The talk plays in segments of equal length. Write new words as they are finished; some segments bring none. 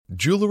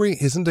Jewelry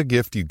isn't a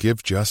gift you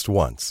give just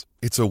once.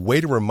 It's a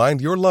way to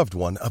remind your loved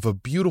one of a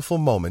beautiful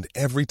moment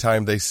every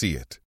time they see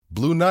it.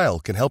 Blue Nile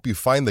can help you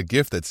find the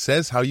gift that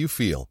says how you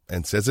feel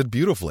and says it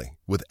beautifully,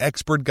 with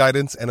expert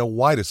guidance and a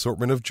wide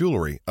assortment of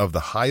jewelry of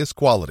the highest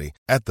quality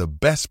at the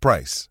best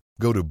price.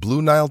 Go to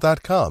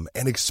BlueNile.com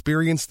and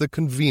experience the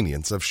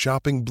convenience of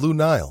shopping Blue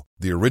Nile,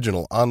 the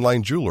original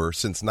online jeweler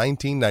since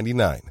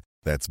 1999.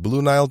 That's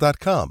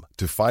BlueNile.com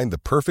to find the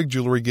perfect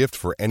jewelry gift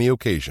for any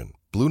occasion.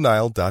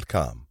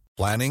 BlueNile.com.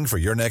 Planning for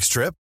your next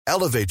trip?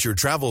 Elevate your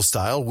travel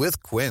style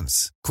with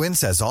Quince.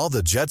 Quince has all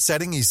the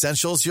jet-setting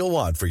essentials you'll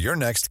want for your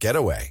next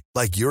getaway,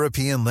 like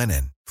European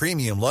linen,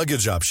 premium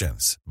luggage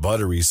options,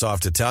 buttery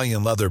soft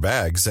Italian leather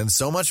bags, and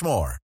so much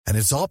more. And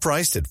it's all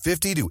priced at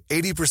 50 to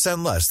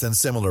 80% less than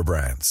similar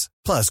brands.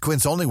 Plus,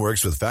 Quince only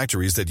works with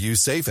factories that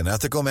use safe and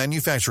ethical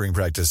manufacturing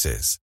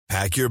practices.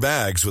 Pack your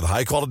bags with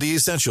high-quality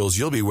essentials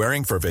you'll be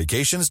wearing for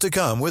vacations to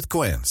come with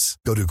Quince.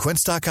 Go to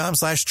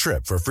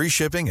quince.com/trip for free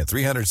shipping and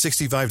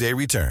 365-day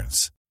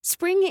returns.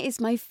 Spring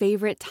is my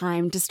favorite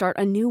time to start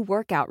a new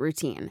workout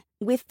routine.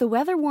 With the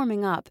weather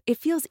warming up, it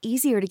feels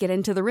easier to get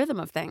into the rhythm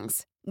of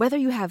things. Whether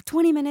you have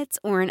 20 minutes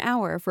or an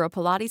hour for a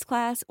Pilates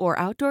class or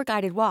outdoor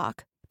guided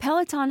walk,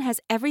 Peloton has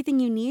everything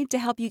you need to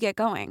help you get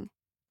going.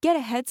 Get a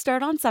head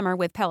start on summer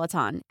with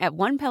Peloton at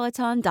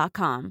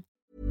onepeloton.com.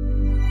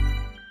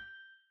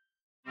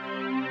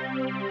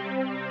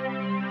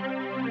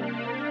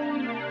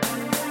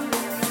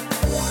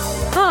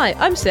 Hi,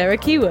 I'm Sarah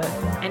Keyworth.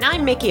 And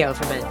I'm Mickey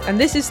Overman. And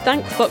this is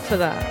Thank Fuck For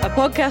That, a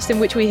podcast in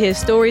which we hear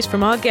stories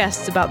from our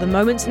guests about the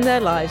moments in their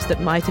lives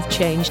that might have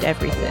changed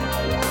everything.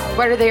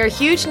 Whether they are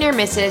huge near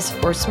misses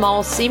or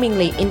small,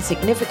 seemingly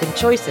insignificant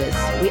choices,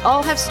 we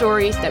all have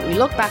stories that we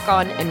look back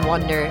on and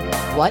wonder,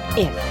 what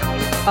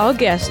if? Our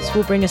guests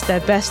will bring us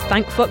their best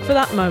Thank Fuck For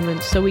That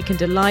moments so we can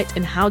delight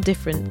in how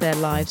different their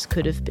lives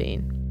could have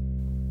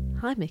been.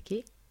 Hi,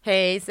 Mickey.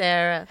 Hey,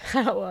 Sarah.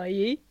 How are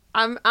you?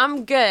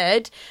 I'm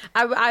good.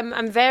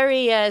 I'm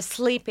very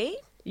sleepy.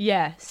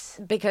 Yes,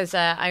 because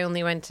I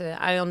only went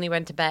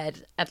to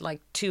bed at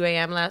like 2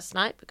 a.m. last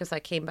night because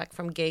I came back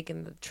from gig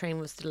and the train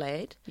was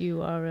delayed.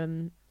 You are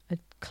a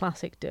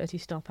classic dirty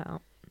stop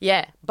out.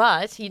 Yeah,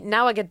 but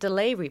now I get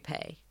delay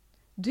repay.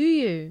 Do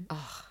you?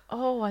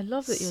 Oh, I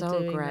love that you're so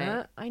doing great.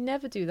 that. I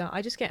never do that.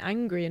 I just get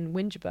angry and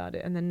whinge about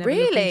it and then never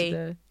really. Look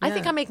into I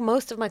think I make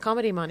most of my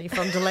comedy money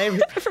from delay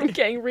repay. from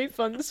getting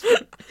refunds.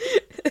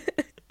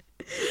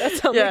 That's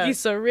how Mickey's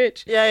so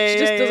rich. She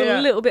just does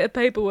a little bit of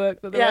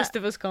paperwork that the rest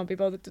of us can't be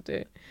bothered to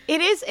do.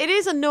 It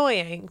is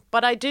annoying,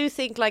 but I do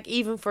think like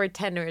even for a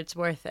tenner, it's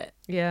worth it.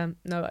 Yeah,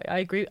 no, I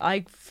agree.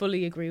 I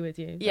fully agree with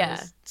you.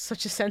 Yeah,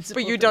 such a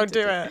sensible. But you thing don't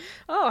to do it.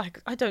 Oh,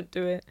 I don't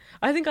do it.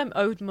 I think I'm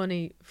owed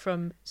money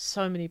from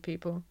so many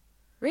people.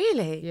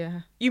 Really?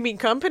 Yeah. You mean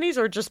companies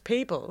or just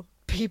people?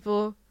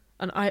 People,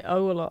 and I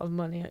owe a lot of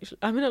money. Actually,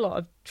 I'm in a lot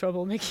of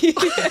trouble, Mickey.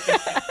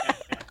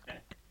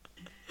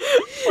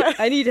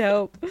 I need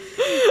help.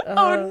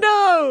 Oh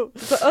no!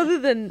 But other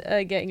than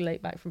getting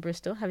late back from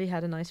Bristol, have you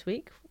had a nice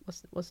week?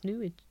 What's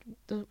new?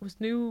 What's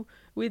new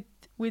with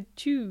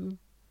you?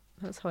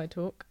 That's how I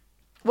talk.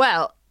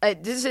 Well,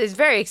 this is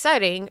very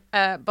exciting.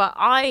 But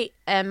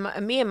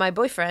me and my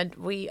boyfriend,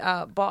 we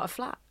bought a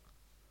flat.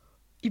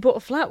 You bought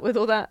a flat with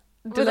all that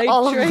delayed with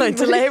all of train my money?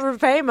 delay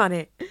repay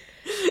money.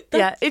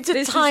 Yeah, it's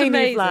a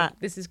tiny flat.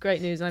 This is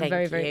great news. I'm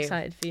very, very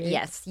excited for you.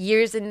 Yes,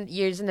 years in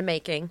the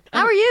making.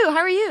 How are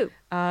you?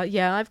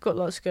 Yeah, I've got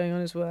lots going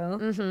on as well.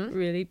 Mm-hmm.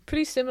 Really,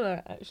 pretty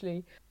similar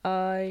actually.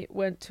 I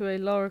went to a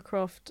Lara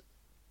Croft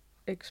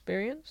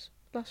experience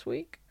last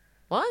week.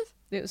 What?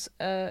 It's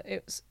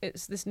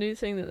this new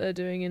thing that they're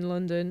doing in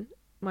London.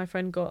 My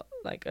friend got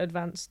like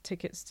advanced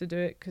tickets to do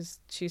it because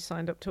she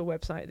signed up to a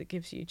website that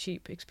gives you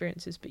cheap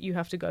experiences, but you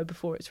have to go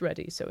before it's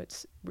ready, so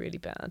it's really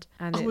bad.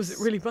 And is it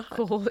really bad?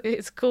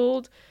 It's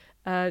called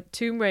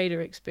Tomb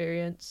Raider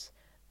Experience,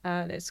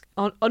 and it's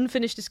on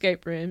unfinished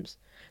escape rooms.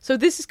 So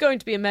this is going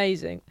to be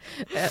amazing,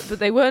 but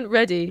they weren't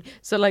ready.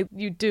 So like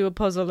you do a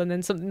puzzle and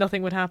then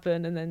nothing would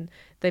happen, and then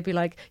they'd be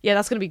like, "Yeah,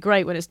 that's going to be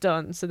great when it's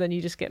done." So then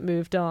you just get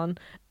moved on.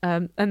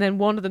 And then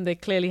one of them they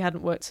clearly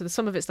hadn't worked. So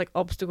some of it's like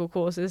obstacle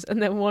courses,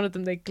 and then one of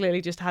them they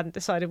clearly just hadn't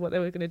decided what they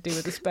were going to do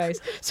with the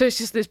space. So it's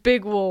just this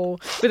big wall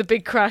with a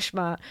big crash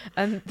mat,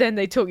 and then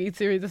they talk you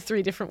through the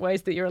 3 different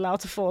ways that you're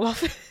allowed to fall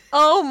off.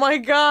 Oh my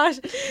gosh,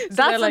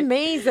 that's like,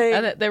 amazing!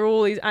 And they're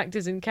all these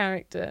actors in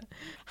character.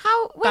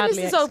 When is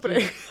this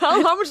opening?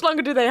 How much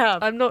longer do they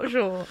have? I'm not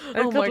sure.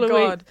 Oh my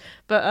god! Weeks.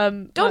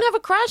 But don't have a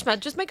crash mat.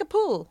 Just make a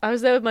pool. I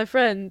was there with my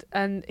friend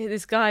and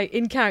this guy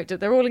in character.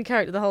 They're all in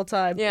character the whole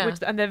time. Yeah.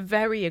 And they're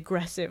very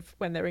aggressive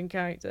when they're in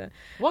character.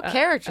 What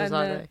characters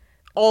are they?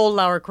 All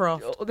Lara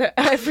Croft.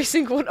 Every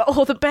single one.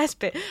 Oh, the best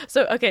bit.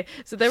 So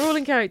they're all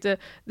in character.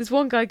 This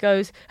one guy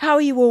goes, "How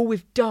are you all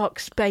with dark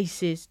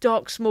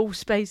small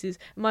spaces?"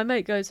 And my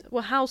mate goes,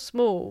 "Well, how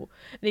small?"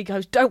 And he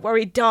goes, "Don't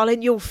worry,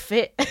 darling, you'll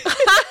fit."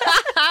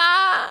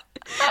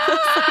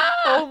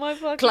 Oh my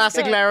fucking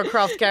classic God. Lara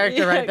Croft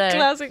character right there.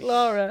 Classic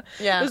Lara.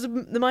 Yeah.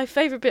 My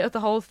favourite bit of the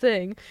whole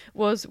thing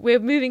was we're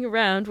moving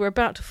around, we're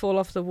about to fall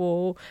off the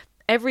wall.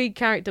 every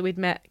character we'd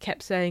met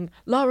kept saying,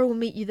 Laura will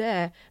meet you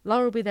there.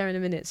 Laura will be there in a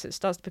minute. So it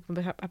starts to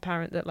become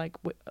apparent that, like,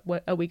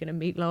 are we going to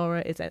meet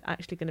Laura? Is it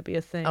actually going to be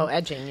a thing? Oh,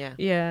 edging, yeah.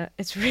 Yeah,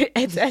 it's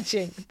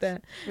edging.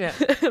 There. Yeah.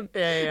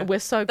 Yeah. We're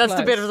so That's close.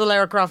 the bit of the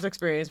Lara Croft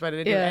experience where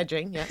they do Yeah.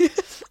 edging, yeah.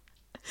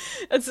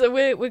 And so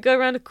we go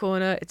around a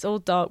corner, it's all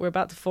dark, we're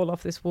about to fall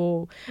off this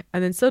wall,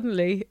 and then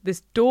suddenly this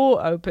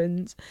door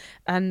opens,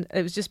 and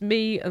it was just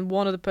me and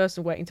one other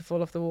person waiting to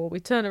fall off the wall. We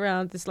turn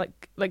around, this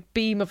like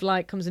beam of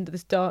light comes into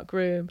this dark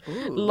room.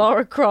 Ooh.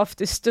 Lara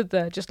Croft is stood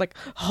there just like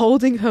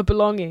holding her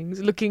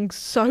belongings, looking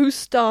so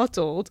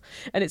startled,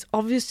 and it's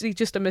obviously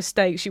just a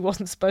mistake. She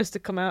wasn't supposed to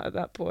come out at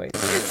that point.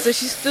 So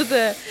she stood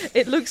there.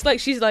 It looks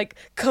like she's like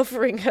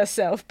covering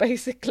herself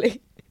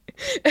basically.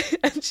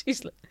 And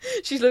she's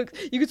looked,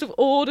 you could sort of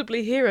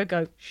audibly hear her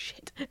go,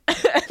 shit.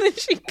 And then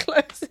she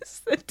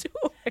closes the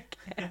door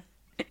again.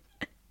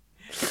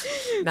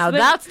 Now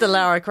that's the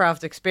Lara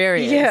Croft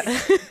experience. Yeah.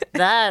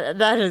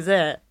 That is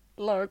it.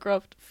 Lara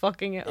Croft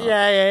fucking it up.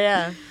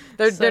 Yeah.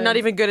 They're not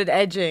even good at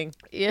edging.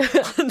 Yeah.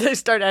 They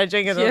start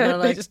edging and then Yeah, they're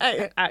they like, just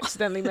hey.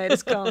 accidentally made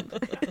us come.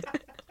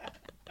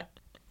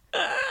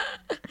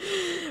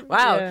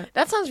 Wow, Yeah.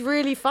 that sounds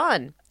really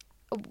fun.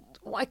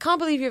 I can't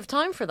believe you have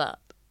time for that.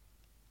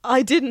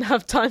 I didn't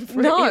have time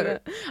for No. it either.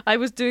 I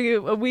was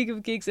doing a week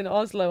of gigs in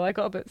Oslo. I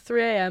got up at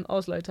 3 a.m.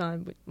 Oslo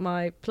time.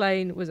 My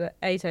plane was at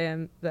 8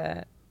 a.m.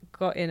 there.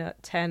 Got in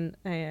at 10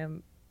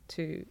 a.m.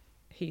 to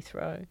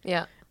Heathrow.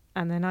 Yeah.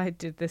 And then I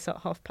did this at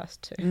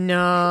 2:30.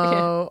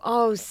 No.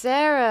 Oh,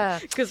 Sarah.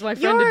 Because my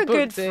friend You're had a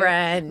good booked it.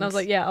 friend. And I was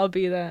like, yeah, I'll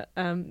be there.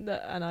 And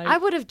I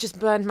would have just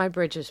burned my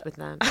bridges with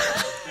them.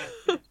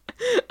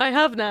 I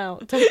have now.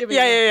 Don't get me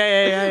wrong.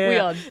 Yeah. We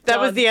are That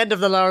was done. the end of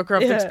the Lara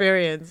Croft Yeah.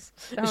 experience.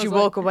 I As was you like-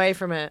 walk away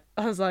from it.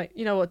 I was like,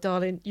 you know what,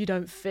 darling? You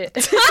don't fit.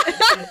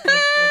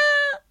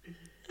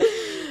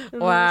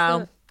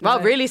 Wow. Well,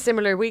 Right. really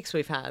similar weeks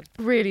we've had.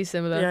 Really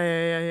similar.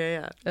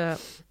 Yeah.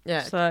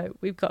 Yeah. So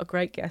we've got a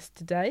great guest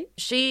today.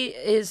 She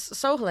is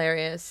so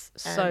hilarious.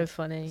 So and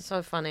funny.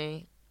 So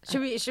funny.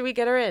 Should we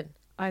get her in?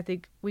 I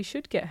think we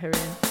should get her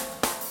in.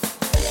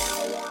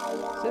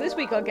 So this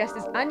week our guest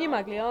is Ania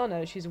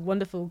Magliano. She's a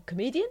wonderful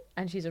comedian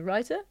and she's a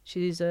writer.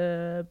 She's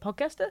a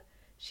podcaster.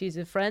 She's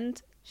a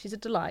friend. She's a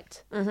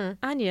delight.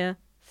 Mm-hmm. Ania,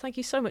 thank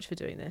you so much for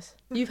doing this.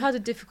 You've had a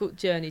difficult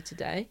journey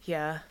today.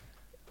 Yeah.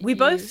 We You-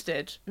 both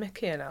did,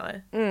 Mickey and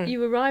I.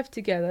 You arrived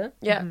together,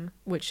 Yeah.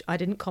 which I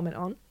didn't comment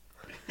on.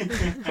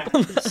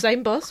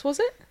 Same bus, was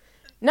it?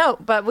 No,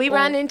 but we Or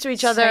ran into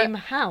each other. Same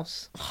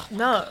house.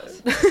 No.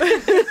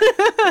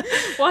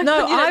 Why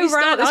No, couldn't you let me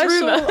start this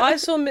rumour? I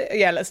saw,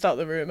 yeah, let's start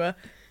the rumour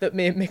that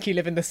me and Mickey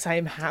live in the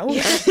same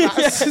house. Yeah.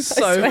 That's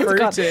so swear to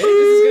God, fruity. this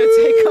is going to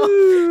take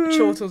off.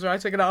 Chortle's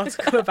writing an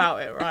article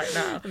about it right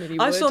now. I mean, he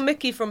I would. saw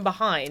Mickey from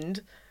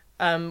behind.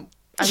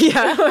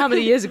 Yeah. How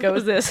many years ago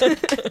was this?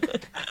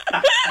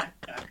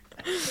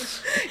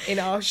 In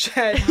our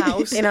shared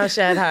house. In our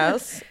shared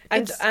house.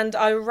 And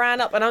I ran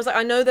up and I was like,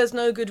 I know there's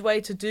no good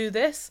way to do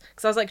this.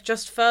 Because I was like,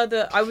 just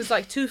further, I was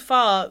like too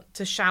far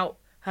to shout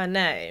her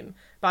name.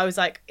 But I was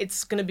like,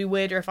 it's going to be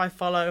weirder if I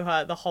follow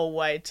her the whole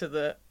way to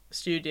the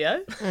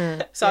studio.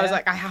 So I was Yeah.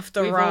 like, I have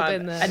to We've all run.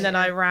 been there, And then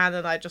yeah. I ran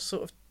and I just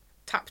sort of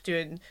tapped you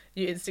and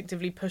you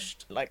instinctively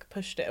pushed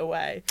it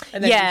away.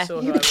 And then Yeah. you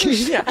saw who I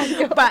was.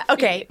 Yeah. But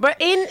okay, but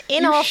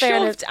in all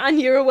fairness, shoved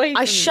Anya away from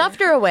I you. shoved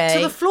her away. To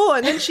the floor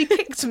and then she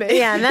kicked me.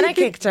 Yeah, and then I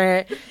kicked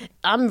her.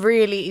 I'm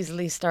really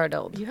easily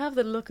startled. You have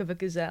the look of a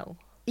gazelle.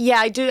 Yeah,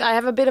 I do. I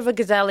have a bit of a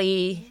gazelle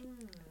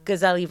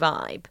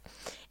vibe,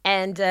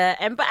 and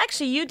but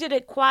actually, you did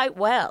it quite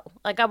well.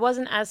 Like I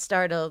wasn't as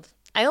startled.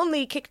 I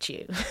only kicked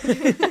you.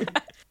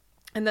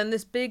 And then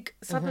this big,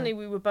 suddenly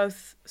we were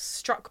both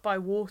struck by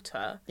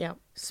water. Yeah.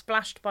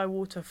 Splashed by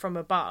water from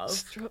above.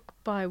 Struck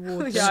by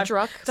water. Yeah,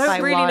 Struck Don't by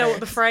really water. know what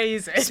the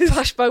phrase is.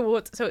 Splashed by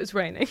water, so it's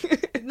raining.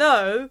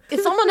 No.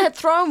 If someone had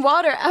thrown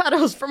water at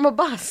us from a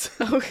bus,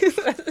 Oh,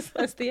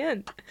 that's the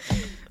end.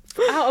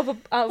 Out of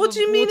What a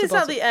do you mean water it's at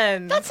bottle. the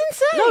end? that's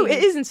insane. No,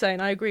 it is insane.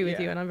 I agree with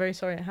Yeah. you, and I'm very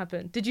sorry it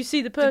happened. Did you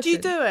see the person? Did you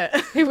do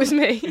it? It was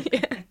me.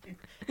 Yeah.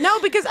 No,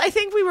 because I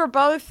think we were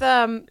both.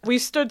 We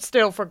stood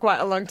still for quite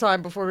a long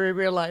time before we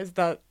realised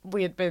that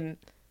we had been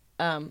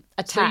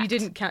attacked. So you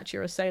didn't catch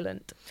your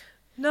assailant.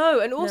 No,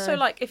 and also, No.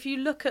 like, if you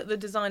look at the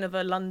design of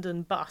a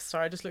London bus...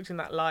 Sorry, I just looked in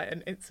that light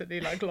and instantly,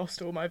 like,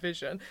 lost all my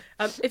vision.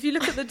 If you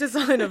look at the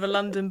design of a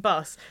London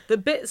bus, the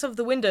bits of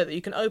the window that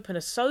you can open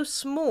are so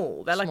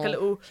small. They're like a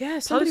little Yeah,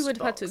 somebody post would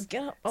have had to box.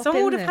 get up Someone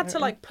in would have there had to,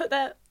 like, put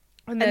their...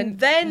 and and then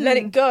then- let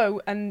it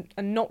go and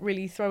not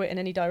really throw it in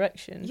any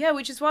direction. Yeah,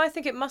 which is why I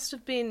think it must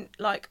have been,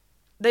 like...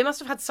 They must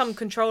have had some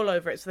control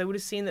over it, so they would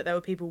have seen that there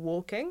were people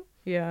walking.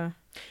 Yeah.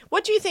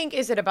 What do you think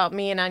is it about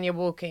me and Anya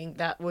walking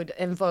that would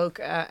invoke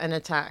an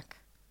attack?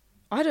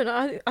 I don't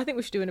know. I think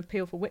we should do an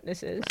appeal for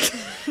witnesses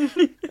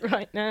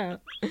right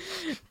now.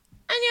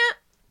 Anya,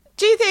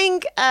 do you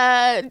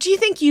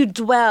think you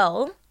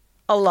dwell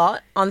a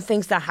lot on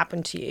things that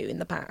happened to you in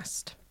the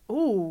past?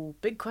 Ooh,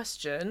 big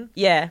question.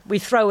 Yeah, we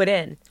throw it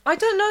in. I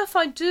don't know if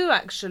I do,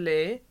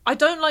 actually. I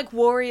don't like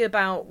worry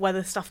about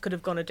whether stuff could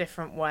have gone a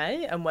different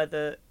way and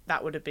whether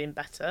that would have been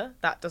better.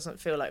 That doesn't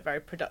feel like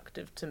very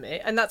productive to me.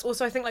 And that's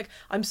also, I think, like,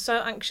 I'm so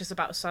anxious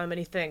about so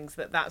many things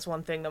that's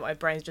one thing that my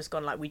brain's just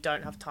gone, like, we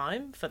don't have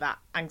time for that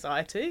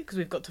anxiety because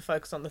we've got to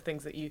focus on the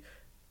things that you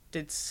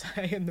did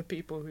say and the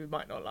people who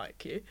might not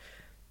like you.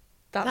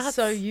 That's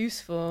so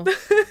useful.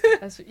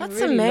 That's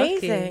really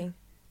amazing.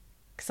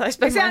 Because I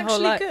spent Is it my whole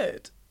actually life...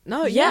 good?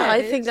 No, Yeah, I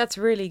it think is. that's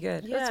really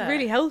good. Yeah. That's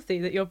really healthy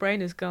that your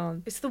brain is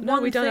gone. It's the No,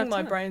 one we don't thing have my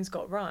time. brain's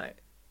got right.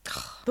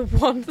 The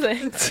one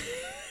thing.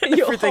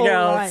 Your Everything whole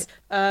else.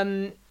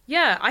 life.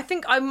 Yeah, I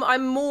think I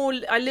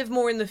live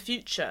more in the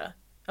future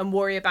and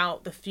worry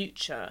about the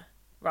future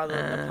rather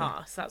than the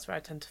past. That's where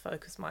I tend to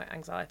focus my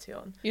anxiety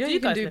on. You know, you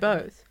can guys do live in-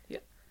 both. Yeah.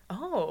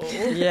 Oh.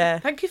 Yeah.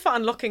 Thank you for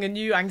unlocking a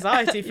new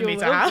anxiety for me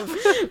to You're have.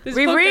 welcome. This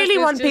We podcast really is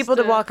want just people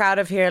to a- walk out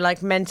of here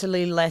like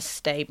mentally less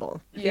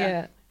stable.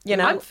 Yeah. You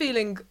know? I'm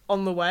feeling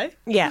on the way.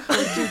 Yeah.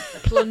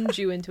 Plunge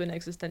you into an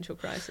existential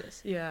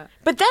crisis. Yeah.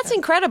 But that's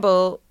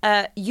incredible.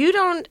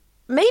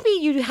 Maybe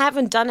you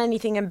haven't done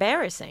anything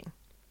embarrassing.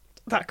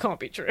 That can't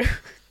be true.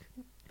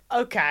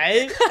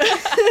 Okay.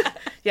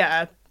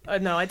 Yeah.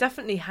 No, I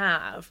definitely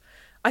have.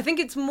 I think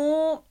it's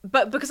more,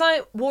 but because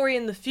I worry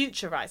in the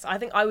future, right? So I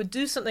think I would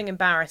do something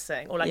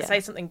embarrassing or like Yeah. say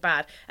something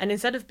bad. And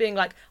instead of being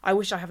like, I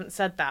wish I haven't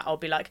said that, I'll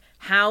be like,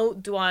 how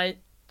do I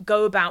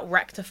go about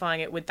rectifying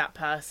it with that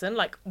person?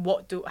 Like,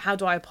 how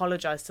do I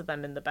apologize to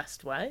them in the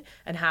best way?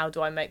 And how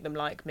do I make them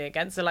like me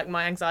again? So like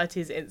my anxiety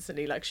is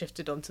instantly like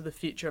shifted onto the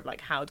future of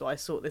like, how do I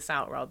sort this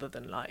out rather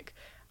than like,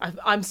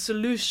 I'm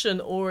solution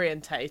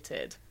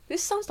orientated.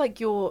 This sounds like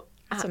you're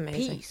That's at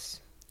amazing.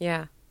 peace.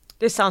 Yeah.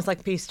 This sounds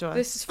like peace to us.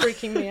 This is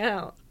freaking me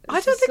out. I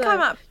This don't is think I'm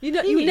at You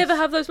know, you peace. never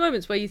have those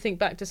moments where you think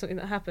back to something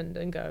that happened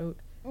and go,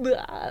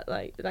 "Bleh,"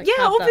 like Yeah, have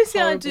that obviously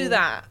I do horrible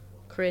that.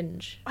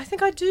 Cringe. I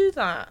think I do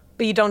that.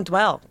 But you don't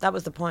dwell. That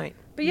was the point.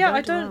 But yeah, You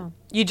I don't don't. dwell.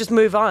 You just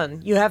move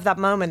on. You have that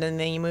moment and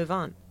then you move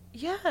on.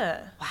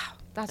 Yeah.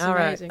 That's All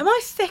right. amazing. Am I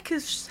thick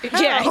as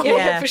hell? Yeah,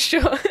 Yeah. for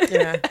sure.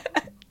 Yeah.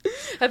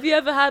 Have you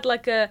ever had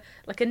like a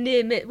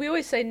near miss? We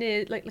always say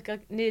near, like a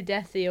near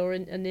deathy or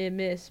a near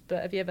miss,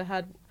 but have you ever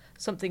had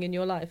something in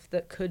your life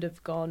that could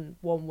have gone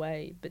one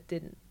way but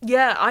didn't?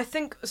 Yeah, I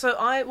think so.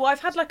 I've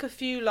had like a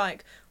few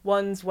like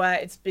ones where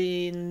it's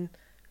been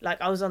like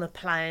I was on a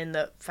plane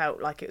that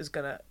felt like it was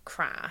gonna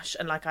crash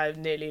and like I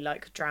nearly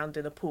like drowned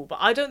in a pool. But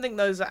I don't think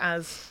those are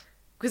as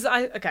because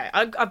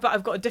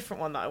I've got a different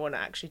one that I want to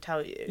actually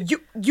tell you.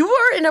 You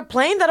were in a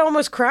plane that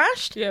almost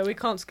crashed? Yeah, we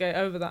can't skate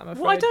over that, I'm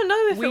afraid. Well, I don't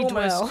know if We it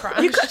almost dwell.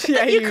 crashed. You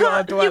Yeah, you are you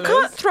can't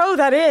dwellers. throw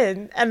that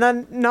in and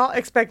then not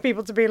expect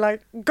people to be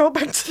like, go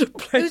back to the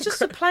plane. It was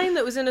just a plane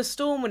that was in a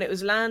storm when it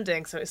was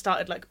landing, so it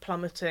started like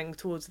plummeting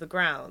towards the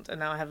ground, and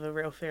now I have a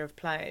real fear of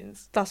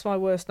planes. That's my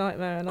worst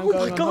nightmare, and I'm Oh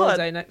going my on God.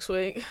 holiday next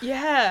week.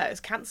 Yeah, it's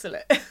cancel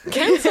it.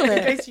 Cancel in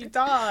it. case you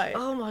die.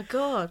 Oh my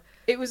god.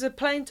 It was a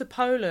plane to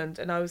Poland,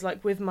 and I was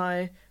like with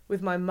my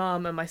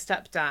mum and my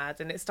stepdad,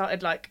 and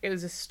it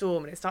was a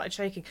storm and it started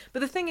shaking. But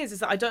the thing is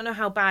that I don't know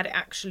how bad it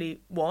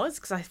actually was,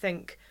 because I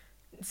think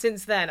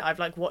since then I've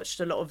like watched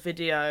a lot of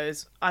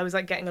videos. I was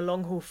like getting a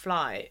long haul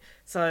flight,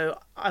 so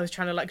I was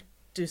trying to like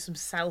do some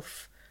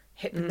self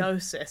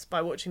hypnosis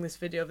by watching this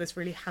video of this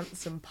really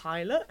handsome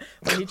pilot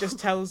where he just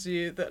tells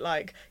you that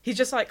like he's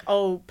just like,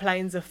 oh,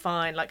 planes are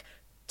fine, like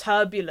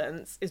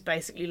turbulence is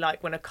basically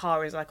like when a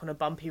car is like on a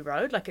bumpy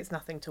road, like it's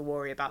nothing to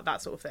worry about,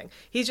 that sort of thing.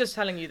 He's just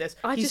telling you this.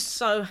 He's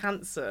so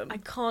handsome. I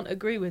can't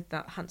agree with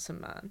that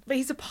handsome man. But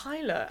he's a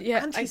pilot.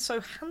 Yeah, And he's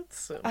so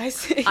handsome. I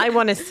see. I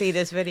want to see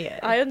this video.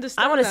 I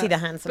understand. I want to that, see the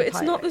handsome but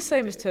it's not pilot. the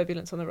same as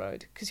turbulence on the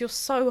road because you're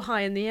so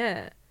high in the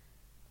air.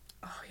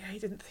 Oh yeah,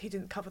 he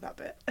didn't cover that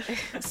bit.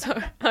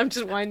 So I'm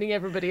just winding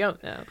everybody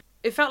up now.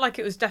 It felt like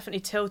it was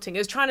definitely tilting. It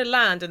was trying to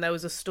land and there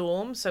was a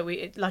storm, so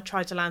it like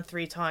tried to land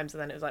 3 times,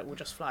 and then it was like, we'll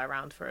just fly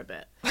around for a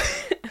bit.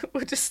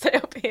 We'll just stay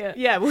up here.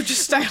 Yeah, we'll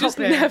just stay Just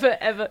up here. never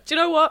ever. Do you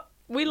know what?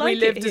 We We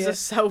lived it as here. a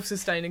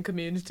self-sustaining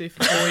community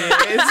for 4 years.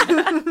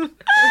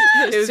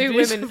 It There's was 2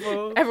 beautiful.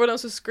 women. Everyone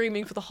else was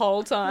screaming for the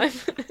whole time.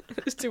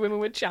 There's 2 women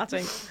were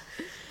chatting.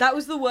 That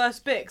was the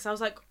worst bit, because I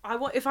was like,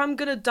 if I'm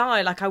gonna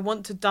die, like I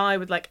want to die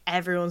with like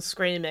everyone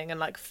screaming and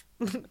like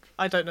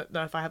I don't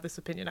know if I have this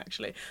opinion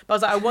actually, but I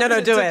was like, I want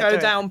it to go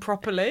down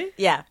properly.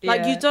 Yeah.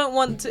 Like Yeah. you don't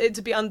want it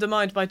to be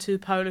undermined by 2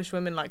 Polish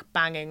women like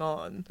banging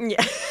on.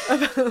 Yeah.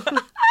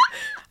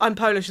 I'm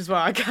Polish as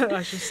well.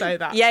 I should say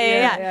that.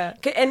 Yeah.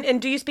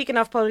 And do you speak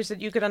enough Polish that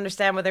you could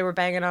understand what they were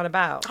banging on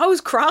about? I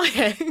was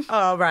crying.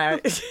 Oh, right.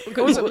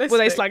 I wasn't Were they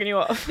listening. slagging you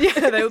off?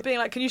 Yeah, they were being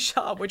like, "Can you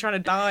shut up? We're trying to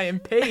die in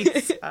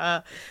peace."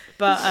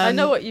 But I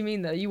know what you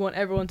mean though. You want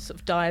everyone to sort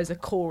of die as a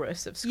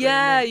chorus of screaming.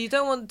 Yeah, you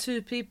don't want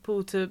 2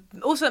 people to.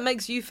 Also, it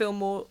makes you feel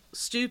more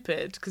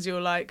stupid because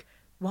you're like,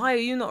 "Why are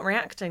you not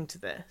reacting to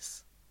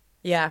this?"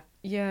 Yeah.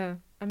 Yeah.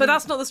 I But mean,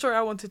 that's not the story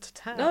I wanted to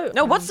tell.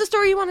 No, what's the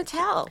story you want to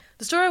tell?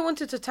 The story I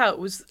wanted to tell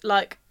was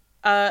like,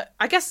 I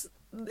guess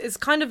it's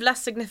kind of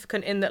less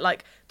significant in that,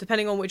 like,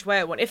 depending on which way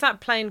it went. If that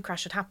plane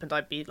crash had happened,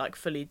 I'd be like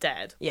fully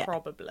dead, Yeah.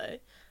 probably.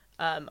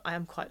 I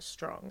am quite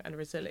strong and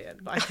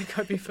resilient, but I think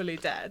I'd be fully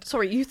dead.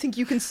 Sorry, you think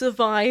you can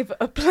survive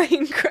a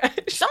plane crash?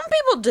 Some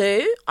people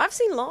do. I've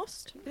seen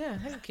Lost. Yeah,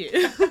 thank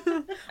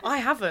you. I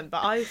haven't,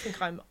 but I think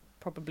I'm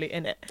probably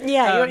in it.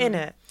 Yeah, you're in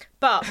it.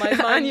 But my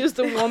Anya's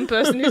the one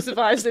person who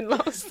survives in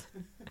Lost.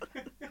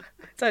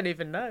 don't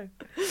even know.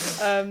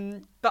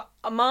 But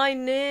my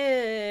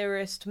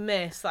nearest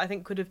miss that I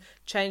think could have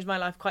changed my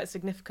life quite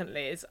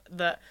significantly is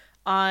that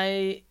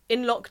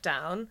in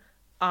lockdown,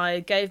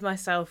 I gave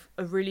myself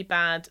a really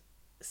bad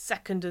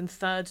 2nd and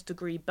 3rd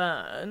degree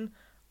burn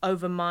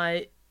over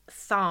my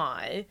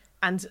thigh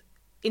and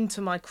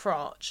into my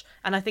crotch.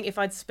 And I think if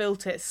I'd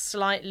spilt it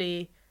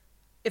slightly,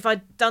 if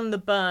I'd done the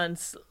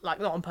burns, like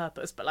not on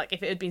purpose, but like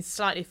if it had been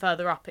slightly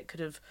further up, it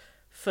could have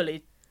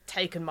fully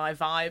taken my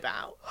vibe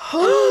out.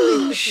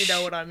 Holy if you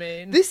know what I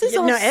mean. This is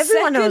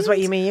Everyone knows what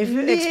you mean.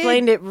 You've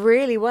explained it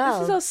really well.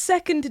 This is our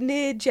second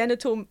near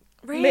genital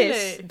Really?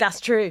 miss. That's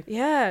true.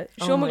 Yeah,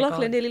 Oh Sean my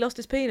McLaughlin God. nearly lost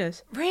his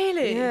penis.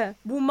 Really? Yeah.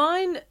 Well,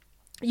 mine,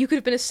 You could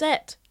have been a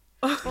set.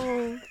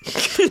 like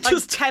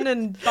Ken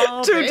and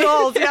Barbie. Two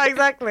dolls. Yeah,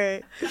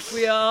 exactly.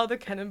 We are the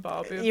Ken and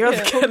Barbie. You're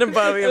the Ken and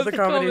Barbie of the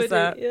comedy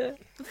set. Yeah.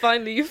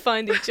 Finally, you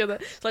find each other.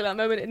 It's like that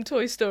moment in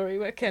Toy Story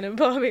where Ken and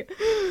Barbie.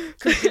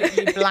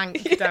 completely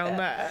blank down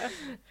there.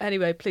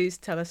 Anyway, please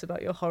tell us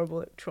about your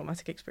horrible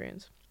traumatic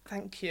experience.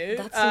 Thank you.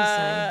 That's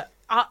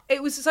insane.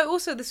 It was so.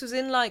 Also, this was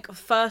in like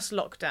first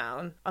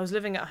lockdown. I was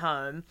living at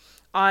home.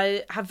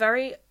 I have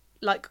very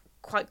like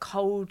quite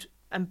cold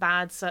and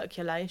bad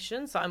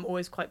circulation, so I'm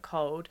always quite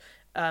cold,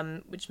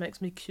 which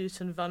makes me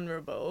cute and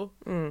vulnerable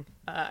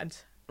and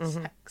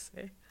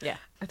sexy. Yeah.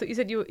 I thought you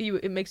said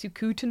it makes you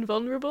cute and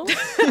vulnerable,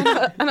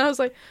 and I was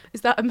like,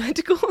 is that a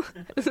medical?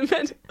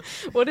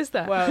 What is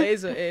that? Well, it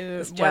is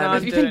when Have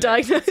I'm you doing been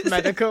diagnosed? It's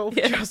medical,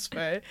 Yeah. trust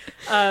me.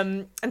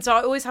 And so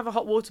I always have a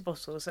hot water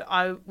bottle. So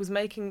I was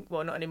making,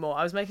 well, not anymore.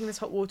 I was making this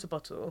hot water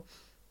bottle,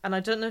 and I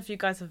don't know if you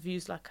guys have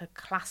used like a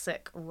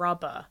classic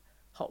rubber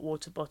hot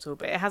water bottle,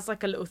 but it has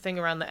like a little thing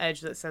around the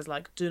edge that says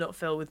like, do not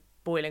fill with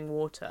boiling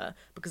water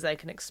because they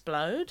can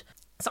explode.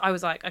 So I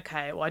was like,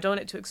 okay, well, I don't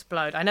want it to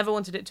explode. I never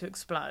wanted it to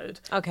explode.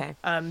 Okay.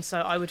 So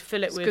I would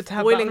fill it good with to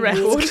have boiling that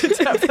on water. record.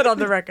 To have it on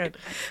the record.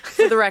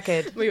 For the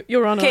record.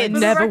 Your Honour, I Kids.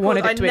 never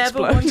wanted it to I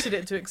explode. never wanted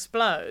it to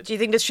explode. Do you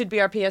think this should be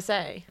our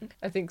PSA?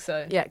 I think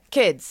so. Yeah,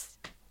 kids,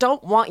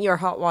 don't want your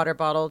hot water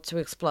bottle to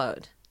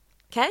explode.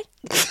 Okay?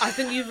 I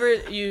think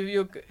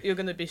you're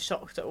going to be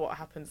shocked at what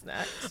happens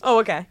next. Oh,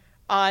 okay.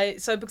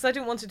 So because I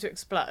didn't want it to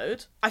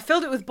explode, I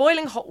filled it with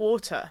boiling hot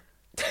water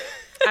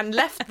and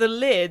left the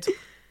lid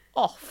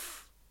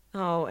off.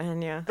 Oh,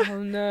 Anya.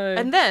 Oh no.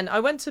 And then I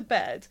went to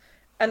bed,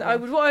 and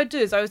what I'd do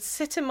is I would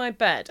sit in my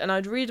bed and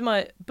I'd read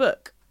my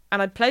book,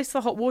 and I'd place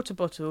the hot water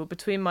bottle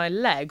between my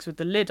legs with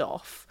the lid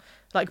off,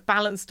 like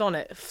balanced on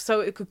it, so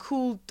it could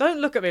cool.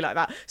 Don't look at me like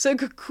that. So it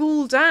could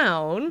cool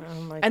down.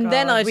 Oh my and God.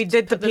 then I we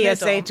did the lid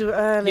PSA on. too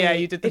early. Yeah,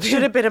 you did. It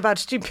should have been about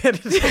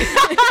stupidity.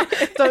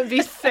 Don't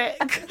be thick.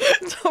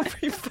 Don't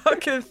be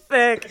fucking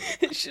thick.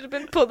 It should have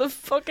been put the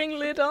fucking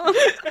lid on.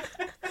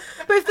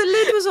 But if the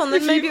lid was on,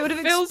 then maybe it would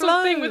have Fill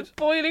something exploded. with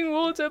boiling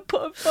water,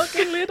 put a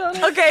fucking lid on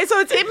it. Okay, so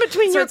it's in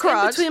between So your it's in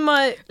crotch. between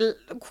my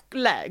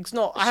legs.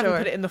 Not. I haven't Sure.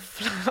 put it in the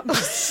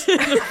flaps. In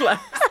the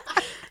flaps.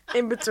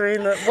 In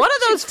between the... What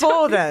are those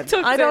for then?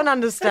 tucked I don't it.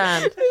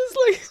 understand.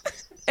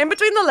 It's In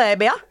between the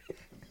labia.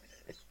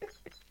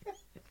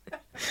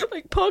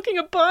 like parking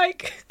a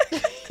bike.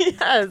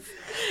 Yes.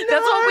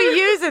 That's what we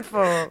use it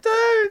for.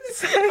 Don't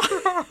say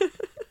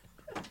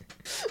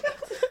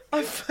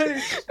I'm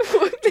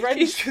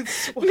drenched with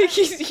sweat.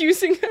 Nikki's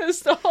using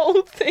hers to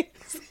hold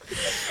things.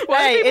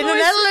 Hey, in the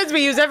Netherlands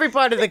we use every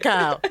part of the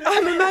cow.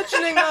 I'm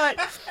imagining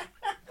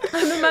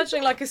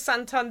like a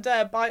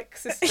Santander bike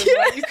system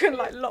where you can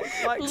like lock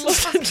bikes.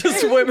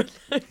 Just women.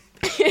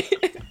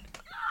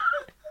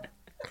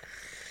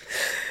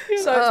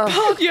 So it's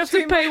parked You have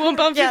to pay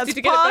 £1.50 Yeah, it's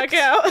to get it back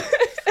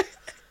out.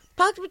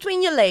 Parked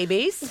between your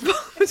labies.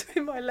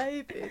 between my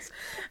labies.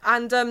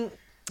 And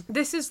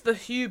this is the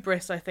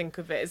hubris, I think,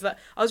 of it, is that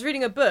I was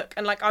reading a book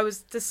and like I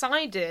was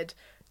decided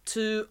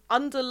to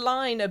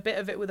underline a bit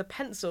of it with a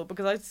pencil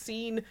because I'd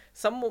seen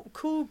some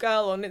cool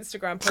girl on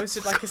Instagram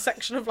posted like a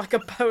section of like a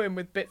poem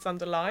with bits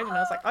underlined, and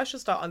I was like, I should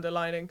start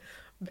underlining.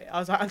 I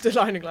was like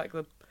underlining like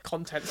the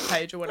contents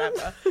page or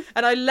whatever,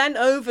 and I leant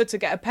over to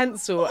get a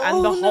pencil,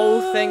 and the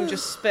whole thing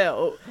just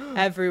spilt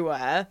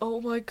everywhere.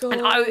 Oh my God.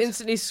 And I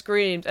instantly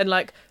screamed and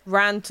like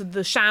ran to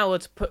the shower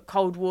to put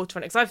cold water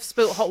on it, because I've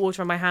spilt hot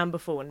water on my hand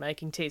before when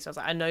making tea. So I was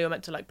like, I know you're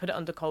meant to like put it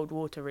under cold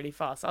water really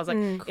fast. So I was like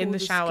in cool the the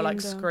shower skin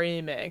like down.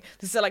 screaming.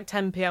 This is at like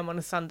 10 p.m. on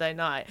a Sunday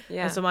night.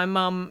 Yeah. And so my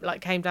mum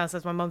like came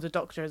downstairs. My mum's a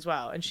doctor as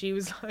well, and she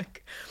was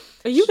like,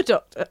 Are you a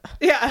doctor?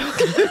 yeah.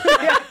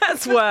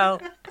 As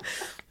well.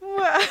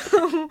 Well,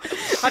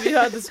 have you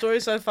heard the story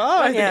so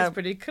far? I think Yeah. it's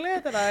pretty clear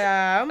that I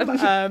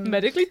am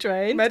Medically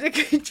trained.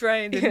 medically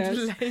trained in Yes.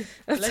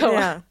 labor. how I-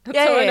 Yeah. That's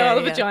how I know how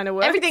the vagina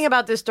works. Everything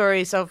about this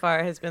story so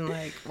far has been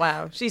like,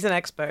 wow, she's an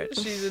expert.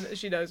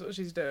 She knows what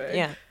she's doing.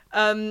 Yeah.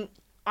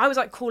 I was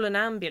like, call an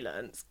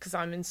ambulance because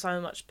I'm in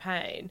so much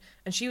pain.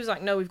 And she was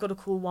like, no, we've got to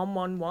call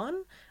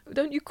 111.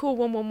 Don't you call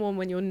 111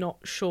 when you're not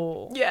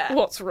sure Yeah.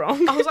 what's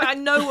wrong? I was like, I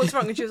know what's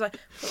wrong. And she was like,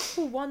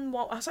 call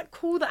 111. I was like,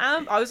 call the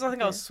ambulance. I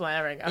think I was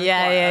swearing. I was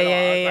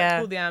like,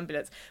 call the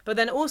ambulance. But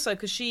then also,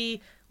 because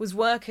she was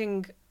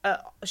working,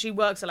 she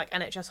works at like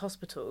NHS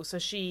hospitals. So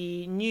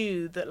she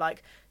knew that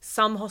like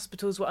some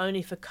hospitals were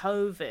only for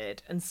COVID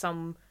and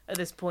some at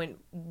this point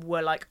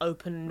were like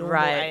open normal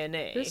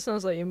A&E. This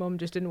sounds like your mum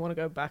just didn't want to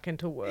go back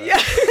into work. Yeah.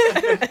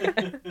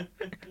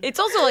 It's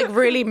also like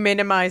really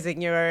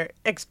minimizing your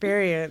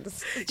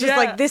experience. Just Yeah.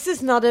 like, this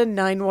is not a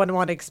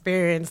 911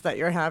 experience that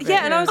you're having.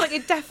 Yeah, and I was like,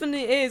 it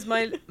definitely is.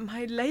 My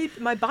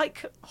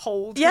bike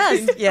hold. has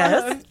Yes, been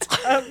yes.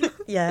 burnt.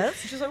 Yes.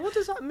 She's like, what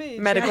does that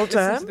mean? Medical She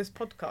hadn't term. listened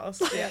to this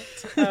podcast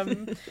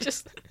yet.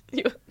 Just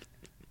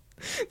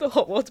the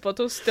hot water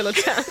bottle's still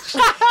attached.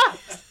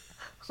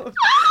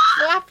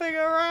 Flapping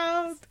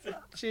around.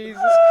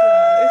 Jesus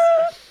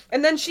Christ.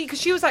 And then because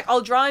she was like,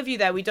 I'll drive you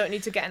there. We don't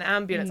need to get an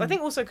ambulance. I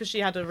think also because she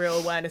had a real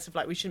awareness of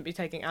like, we shouldn't be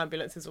taking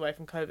ambulances away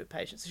from COVID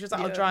patients. So she was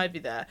like, I'll drive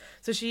you there.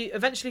 So she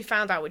eventually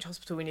found out which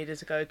hospital we needed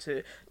to go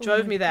to,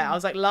 drove me there. I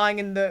was like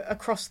lying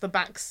across the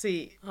back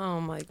seat. Oh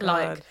my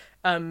God.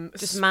 Like,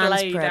 Just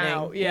splayed manspreading.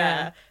 out.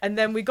 Yeah. And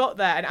then we got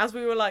there, and as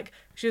we were like,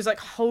 she was like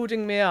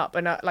holding me up,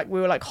 and like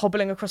we were like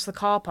hobbling across the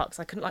car park,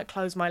 so I couldn't like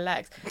close my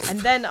legs. And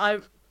then I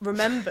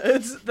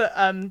remembered that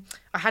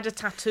I had a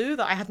tattoo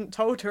that I hadn't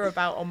told her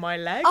about on my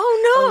leg.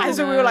 Oh no. And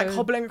so we were like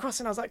hobbling across,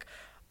 and I was like,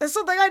 there's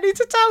something I need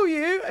to tell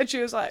you. And she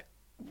was like,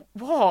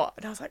 what?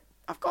 And I was like,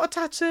 I've got a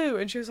tattoo.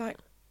 And she was like,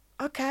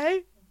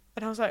 okay.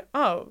 And I was like,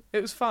 oh,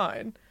 it was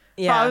fine.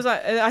 Yeah. But I was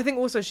like, I think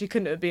also she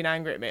couldn't have been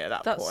angry at me at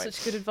that That's point.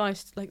 such good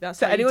advice. Like, that's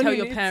So how you anyone tell who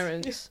your needs-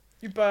 parents.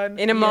 You burn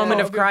In a moment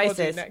part of your body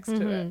crisis. next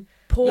to it.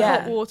 Pour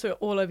Yeah. hot water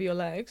all over your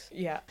legs.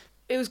 Yeah.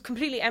 It was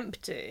completely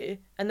empty,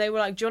 and they were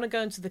like, do you want to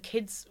go into the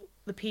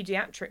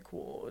pediatric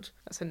ward?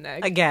 That's a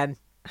neg. Again.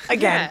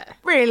 Yeah.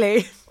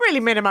 Really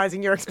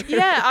minimizing your experience.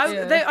 Yeah,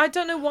 Yeah. I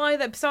don't know why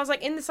that. So I was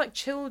like in this like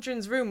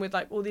children's room with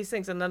like all these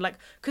things, and then like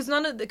because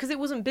it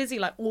wasn't busy,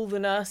 like all the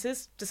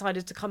nurses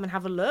decided to come and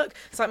have a look.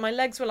 It's like my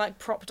legs were like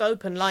propped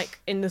open, like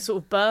in the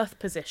sort of birth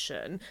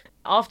position.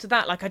 After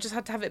that, like I just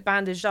had to have it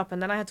bandaged up,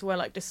 and then I had to wear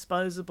like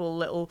disposable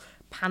little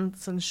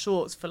pants and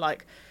shorts for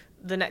like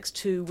the next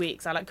 2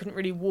 weeks. I like couldn't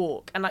really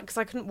walk, and like because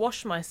I couldn't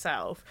wash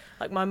myself,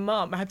 like my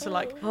mum had to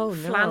like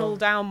flannel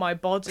down my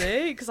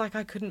body because like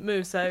I couldn't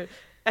move. So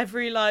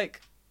every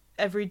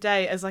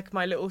day as like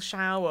my little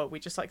shower, we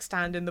just like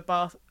stand in the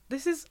bath.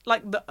 This is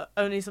like the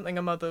only something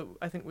a mother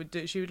I think would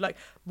do. She would like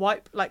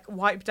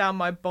wipe down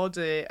my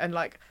body and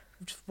like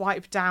just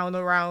wipe down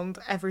around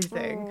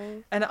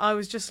everything. And I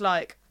was just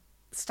like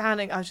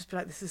standing, I would just be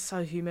like, this is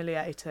so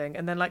humiliating.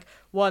 And then like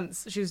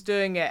once she was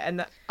doing it,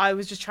 and I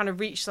was just trying to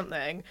reach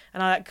something,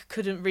 and I like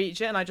couldn't reach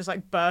it, and I just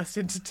like burst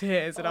into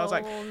tears. And I was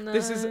like,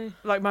 this is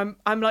like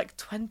I'm like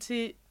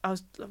 20. I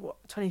was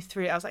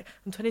 23. I was like,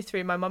 I'm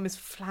 23. My mum is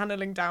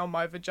flanneling down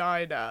my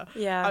vagina.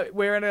 Yeah.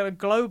 We're in a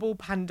global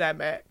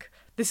pandemic.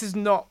 This is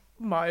not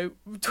my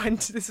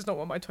 20. This is not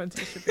what my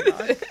 20s should be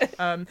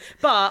like.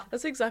 But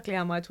That's exactly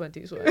how my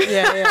 20s were.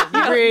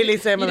 Yeah. Really You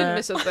similar. didn't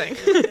miss a thing.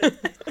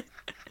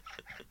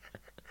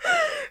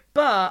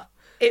 But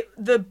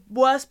the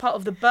worst part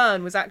of the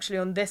burn was actually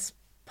on this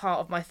part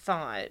of my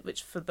thigh,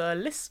 which for the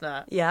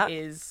listener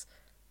is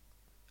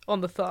On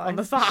the thigh. on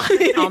the thigh.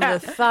 On the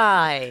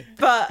thigh.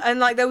 And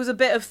like there was a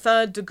bit of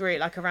 3rd degree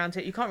like around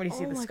here. You can't really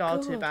see the my scar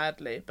too God.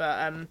 badly,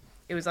 but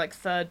it was like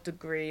 3rd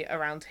degree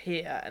around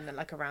here, and then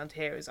like around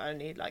here is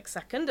only like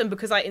 2nd. And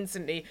because I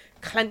instantly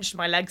clenched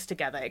my legs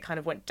together, it kind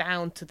of went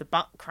down to the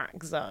butt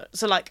crack zone.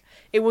 So like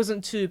it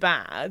wasn't too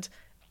bad.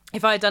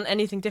 If I had done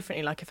anything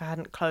differently, like if I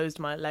hadn't closed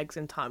my legs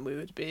in time, we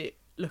would be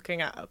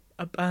looking at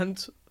a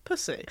burnt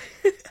pussy.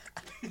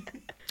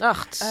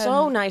 Ugh, it's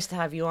so nice to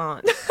have you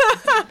on.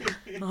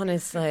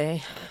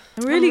 Honestly.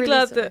 I'm really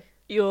glad sorry. that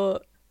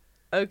you're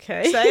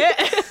okay. Say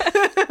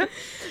it.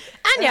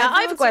 Anya,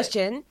 I have a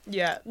question.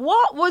 Yeah.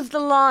 What was the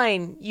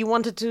line you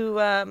wanted to...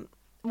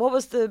 what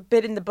was the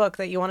bit in the book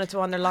that you wanted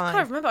to underline?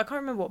 I can't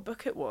remember what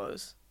book it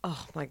was.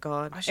 Oh my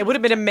God. should It would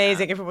have been have checked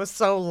amazing if it was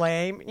so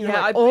lame. You're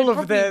like, it all of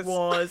probably this.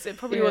 was. It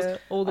probably Yeah, was.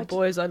 all the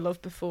boys I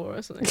loved before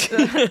or something.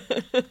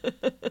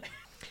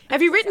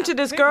 Have you written to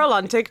this girl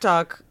on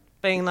TikTok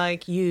being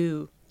like,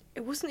 you?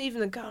 It wasn't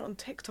even a girl on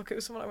TikTok. It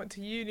was someone I went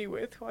to uni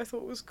with who I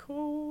thought was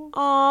cool. Aww.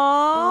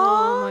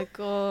 Oh my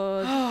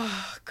God.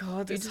 Oh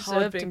God, You it's deserve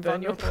hard to being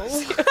burn your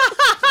vulnerable.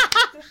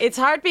 It's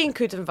hard being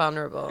cute and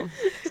vulnerable.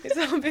 It's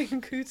hard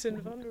being cute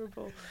and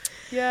vulnerable.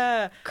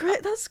 Yeah.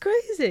 Great. That's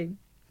crazy.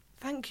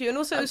 Thank you. And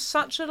also it was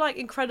such a like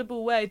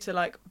incredible way to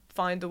like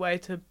find a way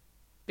to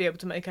be able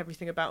to make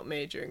everything about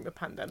me during the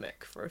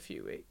pandemic for a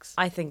few weeks.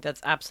 I think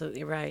that's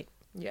absolutely right.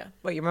 Yeah.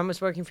 What, your mum was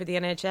working for the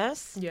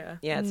NHS? Yeah.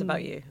 Yeah, it's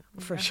about you,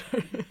 for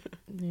sure.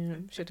 Yeah,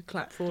 should have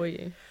clapped for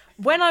you.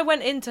 When I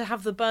went in to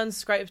have the burns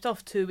scraped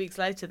off 2 weeks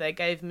later, they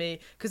gave me,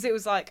 because it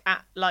was like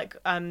at like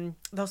the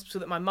hospital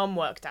that my mum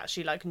worked at,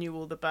 she like knew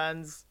all the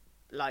burns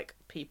like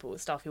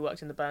staff who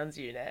worked in the burns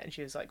unit, and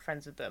she was like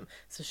friends with them.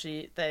 So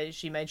she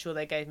made sure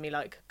they gave me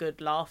like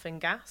good laughing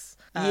gas.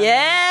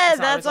 Yeah, so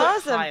that's I was, like,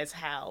 awesome. high as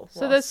hell.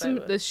 So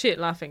there's shit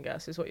laughing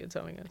gas, is what you're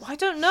telling us. I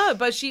don't know,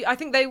 but I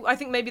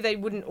think maybe they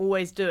wouldn't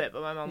always do it,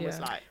 but my mum was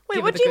Yeah. like, Wait,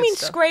 Give what it do the you good mean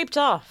stuff. scraped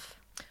off?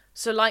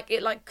 so like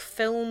it like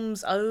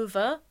films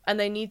over, and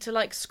they need to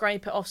like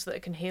scrape it off so that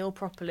it can heal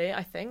properly.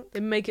 I think. They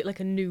make it like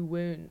a new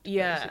wound.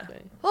 Yeah.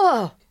 Basically.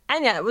 Oh,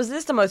 Anya, was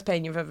this the most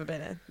pain you've ever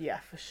been in? Yeah,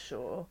 for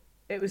sure.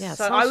 It was Yeah,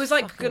 so. sounds I was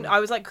like, fucking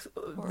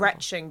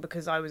retching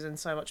because I was in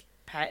so much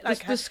pain.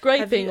 Like the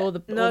scraping or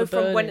the no, or the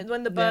from burning?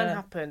 when the burn Yeah.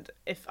 happened.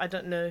 If I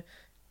don't know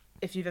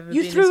if you've ever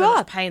You been in threw so up?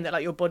 much pain that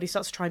like your body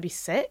starts to try and be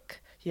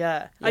sick.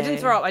 Yeah, I Yeah, didn't yeah.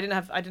 throw up. I didn't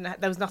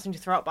have. There was nothing to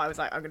throw up, but I was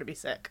like, I'm gonna be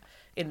sick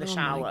in the Oh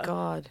shower. my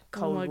god.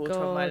 Cold Oh my water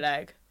on my God.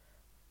 leg.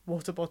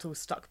 Water bottle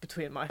stuck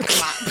between my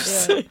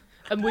flaps. Yeah.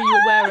 And were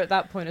you aware at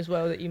that point as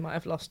well that you might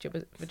have lost your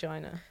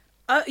vagina?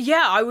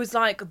 Yeah, I was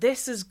like,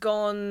 this has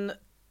gone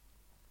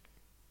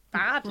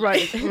badly.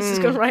 Right. This is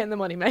going right in the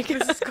money maker.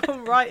 This has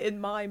gone right in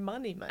my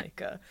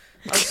moneymaker.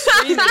 I was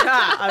screaming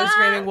that. I was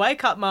screaming,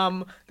 wake up,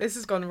 mum. This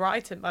has gone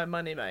right in my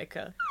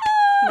moneymaker.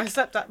 My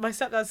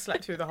stepdad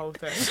slept through the whole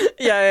thing.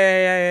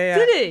 Yeah.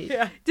 Did he?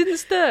 Yeah. Didn't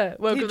stir.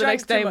 Woke He up the drank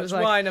next day too and much was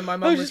like, wine, and my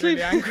mum was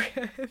really angry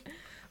at him.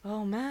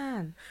 oh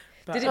man.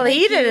 But- Did it Well, make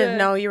he you, didn't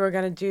know you were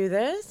going to do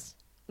this.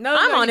 No,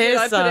 I'm on he did.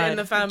 his I put it side. in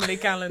the family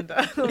calendar.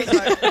 I was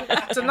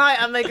like, tonight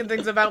I'm making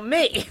things about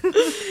me.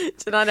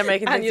 Tonight I'm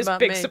making things Anya's about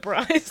big me.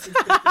 surprise.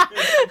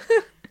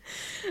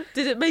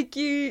 Has it made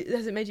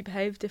you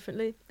behave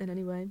differently in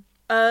any way?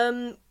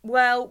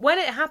 Well, when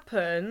it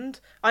happened,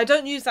 I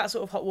don't use that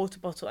sort of hot water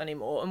bottle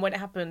anymore. And when it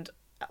happened,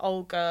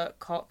 Olga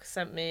Koch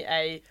sent me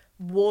a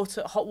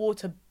hot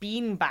water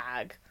bean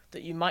bag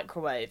that you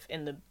microwave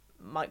in the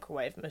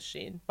microwave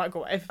machine.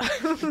 Microwave.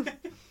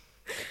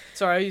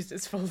 Sorry, I used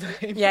its full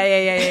name.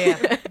 Yeah.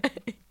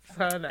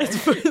 Surname.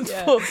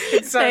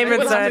 Name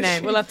and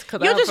surname. We'll have to cut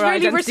that You're out just for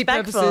really identity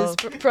respectful. purposes,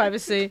 for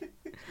privacy.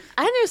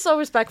 Anya's so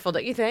respectful,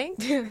 don't you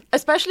think?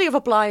 Especially of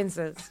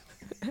appliances.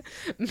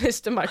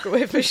 Mr.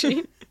 Microwave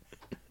Machine.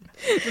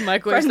 The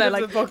microwave's Friend there of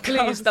like, the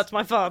podcast. please, that's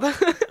my father.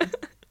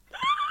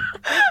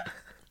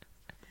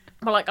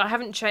 But like, I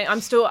haven't changed.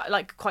 I'm still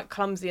like quite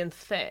clumsy and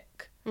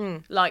thick.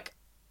 Like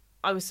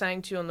I was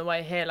saying to you on the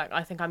way here, like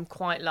I think I'm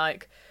quite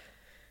like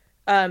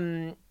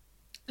I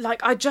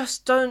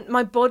just don't,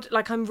 my body,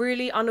 like I'm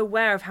really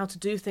unaware of how to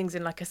do things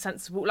in like a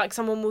sensible, like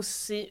someone will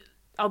see,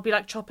 I'll be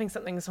like chopping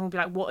something and someone will be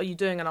like, what are you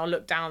doing? And I'll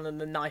look down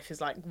and the knife is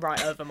like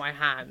right over my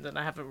hand and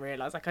I haven't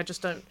realised. Like I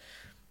just don't.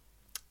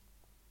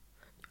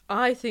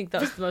 I think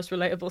that's the most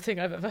relatable thing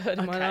I've ever heard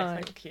in my Okay,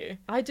 life. thank you.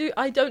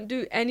 I don't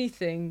do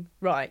anything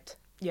right.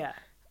 Yeah.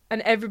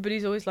 And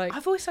everybody's always like,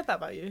 I've always said that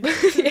about you.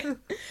 yeah.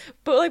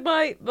 But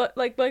my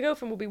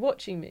girlfriend will be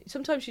watching me.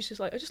 Sometimes she's just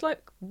like, I just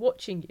like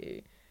watching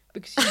you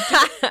because you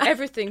do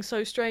everything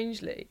so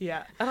strangely.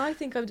 Yeah. And I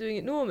think I'm doing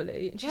it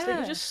normally. And she's like, Yeah.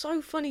 you're just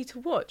so funny to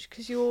watch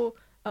because you're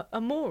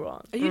a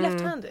moron. Are you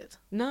left-handed?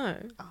 No.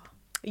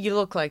 You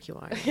look like you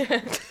are.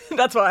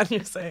 That's what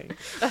Anya's saying.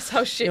 That's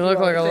how shit You look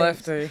are like a at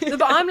things. lefty. No,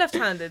 but I'm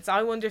left-handed, so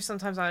I wonder if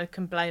sometimes I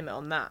can blame it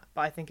on that.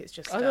 But I think it's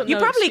just I don't You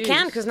No probably excuse.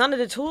 can because none of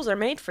the tools are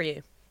made for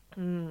you.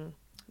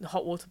 the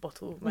hot water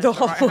bottle. The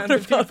hot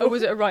water Oh,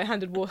 was it a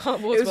right-handed water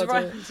It was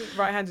bottle?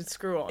 right-handed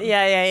screw-on.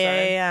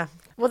 Yeah.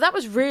 Well, that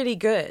was really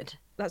good.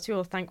 That's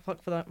your thank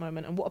fuck for that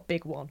moment. And what a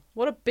big one.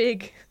 What a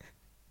big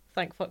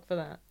thank fuck for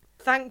that.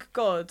 Thank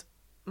God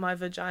my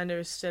vagina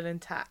is still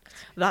intact.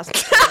 That's the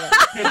trailer.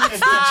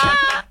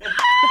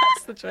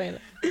 That's the trailer.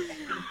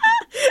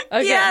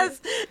 Okay. Yes,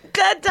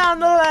 dead down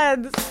the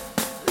lens.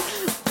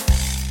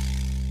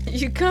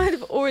 You kind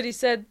of already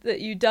said that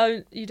you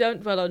don't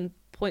dwell on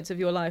points of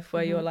your life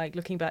where you're like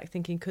looking back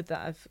thinking, could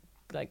that have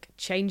like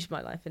changed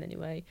my life in any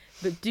way?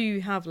 But do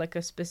you have like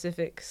a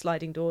specific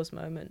sliding doors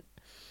moment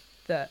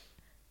that,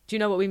 do you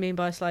know what we mean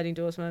by a sliding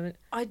doors moment?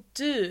 I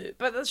do,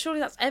 but surely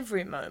that's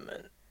every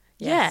moment.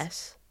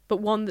 Yes. But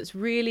one that's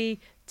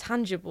really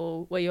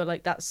tangible where you're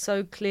like, that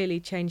so clearly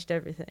changed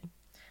everything.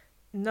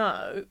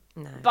 No.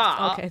 No.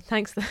 But Okay,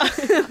 thanks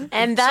then.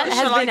 And that So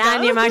has shall I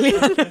been go?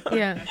 Ania Magliano.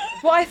 Yeah.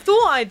 well, I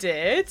thought I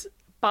did,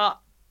 but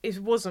it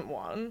wasn't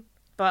one.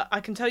 But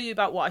I can tell you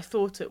about what I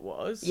thought it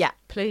was. Yeah.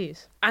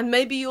 Please. And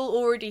maybe you'll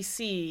already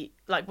see,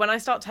 like, when I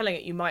start telling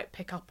it, you might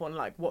pick up on,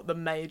 like, what the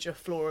major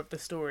flaw of the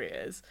story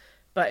is.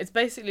 But it's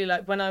basically,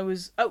 like, when I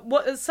was...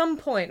 at some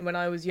point when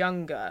I was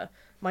younger,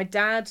 my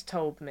dad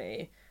told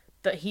me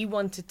that he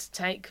wanted to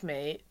take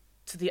me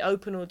to the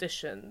open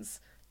auditions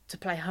to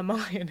play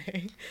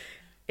Hermione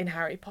in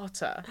Harry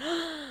Potter.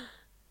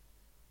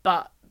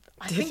 But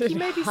I think he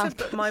maybe said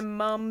that my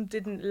mum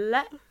didn't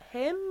let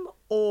him,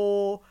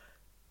 or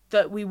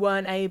that we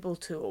weren't able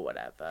to, or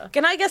whatever.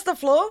 Can I guess the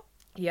flaw?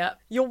 Yep.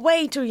 You're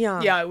way too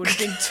young. Yeah, I would have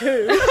been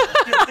 2.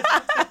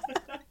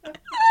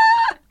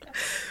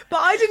 But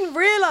I didn't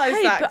realise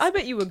Hey, that. but I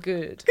bet you were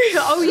good.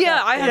 Oh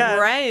yeah, I had Yeah.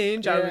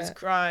 range. I Yeah. was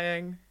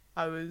crying.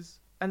 I was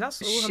And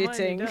that's all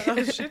Shitting.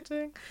 Hermione does.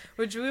 Shitting.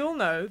 Which we all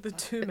know, the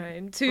two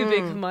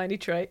big Hermione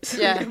traits.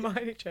 Yeah.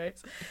 Hermione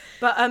traits.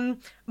 But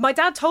my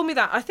dad told me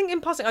that, I think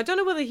in passing, I don't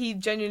know whether he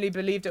genuinely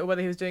believed it or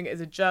whether he was doing it as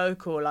a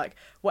joke or like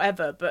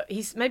whatever, but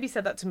he maybe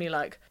said that to me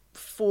like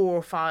 4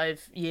 or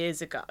 5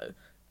 years ago.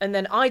 And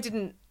then I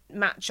didn't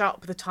match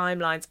up the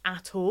timelines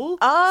at all.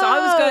 Oh. So I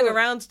was going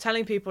around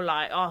telling people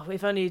like, oh,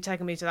 if only you'd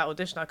taken me to that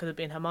audition, I could have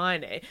been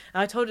Hermione.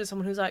 And I told it to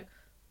someone who was like,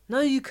 no,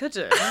 you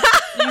couldn't.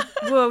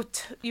 You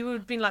would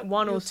have been like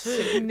 1 or 2.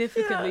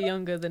 Significantly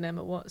younger than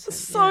Emma Watson.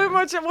 So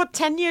much,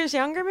 10 years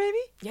younger, maybe?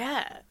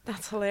 Yeah.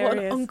 That's What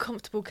hilarious. an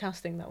uncomfortable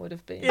casting that would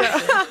have been.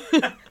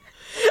 Yeah.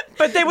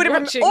 But they would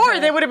have Watching been, or her.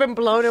 they would have been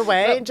blown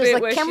away That and just bit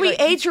like, where can she, we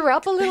like- age her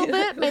up a little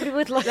bit? Maybe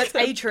with like, Let's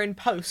age her in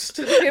post.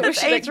 It was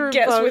she like, age her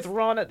gets both. with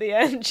Ron at the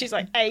end. She's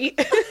like 8.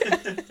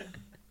 that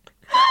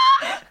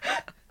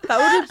would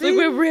have Like,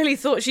 we really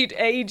thought she'd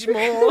age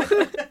more.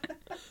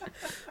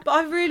 But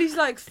I really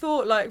like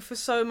thought like for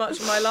so much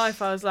of my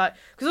life I was like,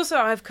 because also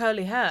I have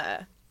curly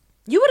hair.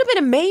 You would have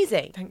been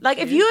amazing. Thank like,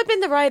 if you. you had been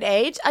the right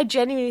age, I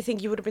genuinely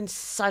think you would have been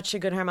such a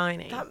good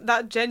Hermione.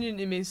 That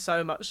genuinely means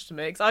so much to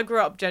me, because I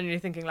grew up genuinely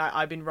thinking like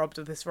I've been robbed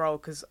of this role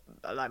because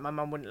like my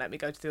mum wouldn't let me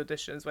go to the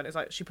auditions, when it's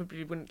like she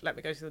probably wouldn't let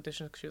me go to the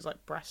auditions because she was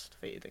like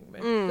breastfeeding me.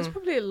 There's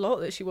probably a lot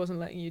that she wasn't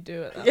letting you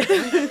do at that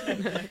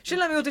point. She didn't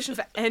let me audition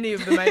for any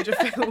of the major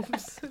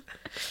films.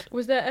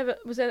 Was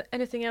there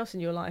anything else in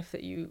your life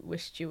that you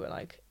wished you were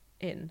like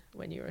in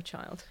when you were a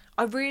child?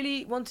 I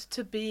really wanted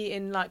to be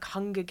in like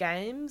Hunger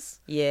Games,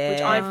 Yeah.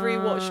 which I've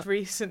rewatched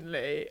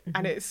recently,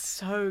 and it's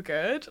so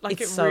good. Like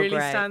It's it so really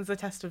great. stands the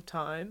test of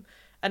time.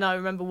 And I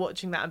remember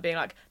watching that and being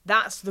like,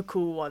 "That's the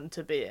cool one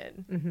to be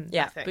in."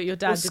 Yeah. I think. But your Or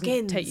dad didn't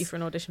Skins. take you for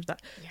an audition for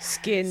that. Yeah.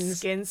 Skins.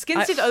 Skins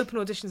I- did open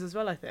auditions as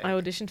well, I think. I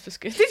auditioned for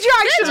Skins. Did you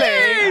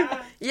actually?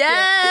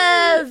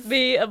 Yes.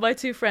 Me and my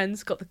 2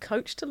 friends got the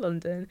coach to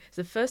London. It's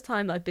the first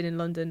time I'd been in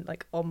London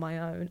like on my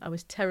own. I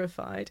was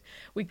terrified.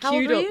 We How old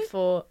queued were up you?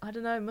 for, I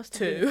don't know, must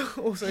have been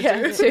 2. Also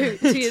Yeah, 2.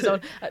 2 years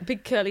old,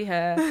 big curly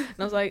hair, and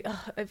I was like,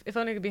 "Ugh, if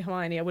only I could be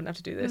Hermione, I wouldn't have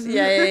to do this."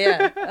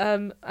 Yeah.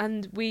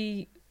 And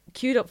we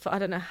queued up for I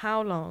don't know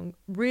how long,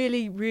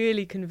 really,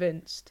 really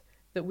convinced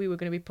that we were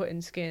going to be put in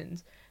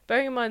Skins.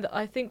 Bearing in mind that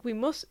I think we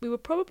were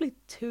probably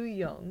too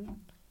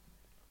young,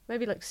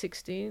 maybe like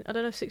 16. I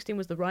don't know if 16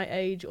 was the right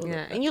age or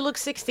Yeah. And you look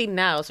 16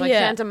 now, so I Yeah,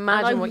 can't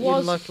imagine and what I you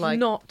was look like.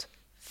 Not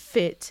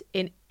fit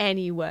in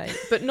any way,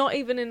 but not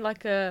even in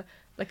like a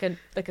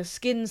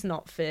Skins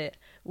not fit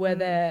where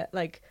they're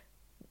like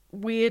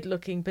weird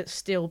looking but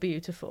still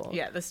beautiful.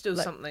 Yeah, there's still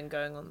Like- something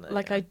going on there.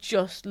 Like I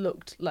just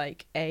looked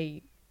like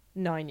a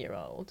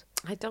 9-year-old.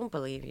 I don't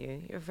believe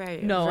you. You're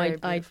very No, very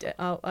I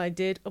beautiful.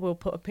 did. We'll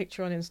put a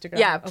picture on Instagram.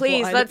 Yeah, of what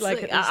please. I Let's. looked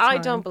like at this I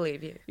time. don't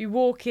believe you. You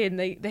walk in,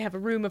 they have a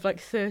room of like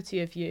 30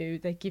 of you.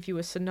 They give you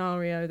a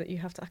scenario that you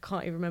have to. I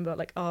can't even remember.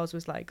 Like ours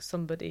was like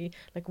somebody,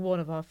 like one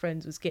of our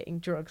friends was getting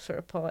drugs for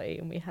a party,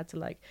 and we had to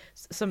like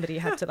somebody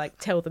had to like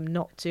tell them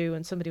not to,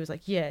 and somebody was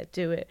like, "Yeah,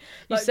 do it."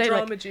 You like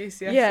drama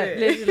GCSE. yeah,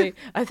 literally.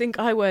 I think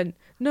I went,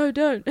 "No,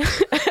 don't,"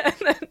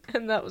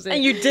 and that was it.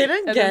 And you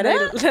didn't And get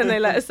then it? Then they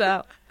let us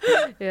out.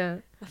 Yeah.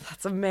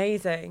 That's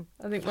amazing.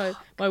 I think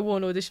my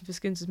one audition for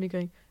Skins was me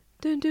going,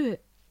 "Don't do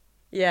it,"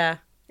 Yeah.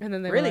 and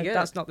then they Really were like, good.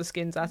 "That's not the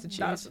Skins attitude."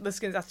 That's the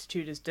Skins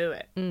attitude is do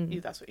it.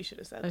 That's what you should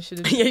have said. I should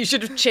have. Yeah, you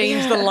should have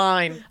changed the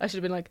line. I should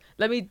have been like,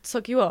 "Let me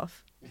suck you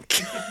off,"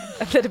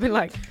 and they'd have been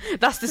like,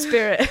 "That's the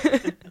spirit." I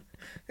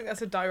think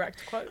that's a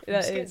direct quote from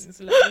That Skins.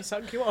 Let me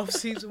suck you off,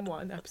 season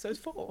 1, episode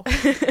 4.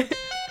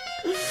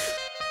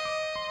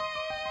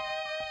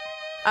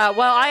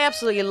 Well, I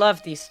absolutely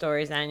love these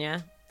stories,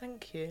 Anya.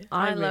 Thank you.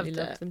 I really loved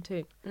loved it. them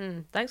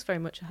too. Thanks very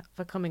much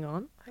for coming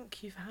on.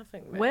 Thank you for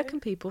having me. Where can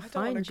people I don't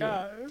find wanna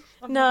you? go.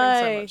 I'm No.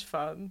 having so much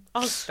fun.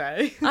 I'll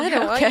stay. I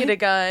don't want Okay. you to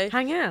go.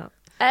 Hang out.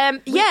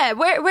 Yeah,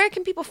 where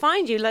can people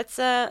find you? Let's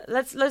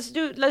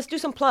do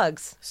some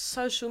plugs.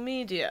 Social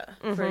media,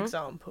 for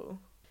example.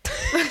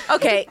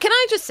 Okay, can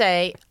I just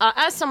say,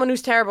 as someone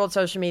who's terrible at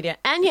social media,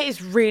 Anya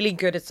is really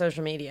good at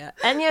social media.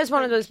 Anya is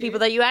one of those people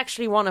that you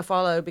actually want to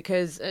follow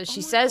because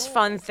she says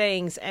fun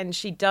things and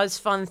she does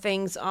fun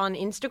things on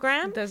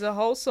Instagram. There's a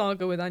whole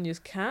saga with Anya's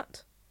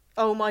cat.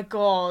 Oh my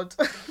god.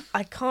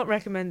 I can't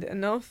recommend it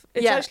enough.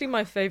 It's Yeah. actually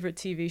my favourite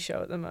TV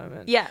show at the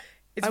moment. Yeah.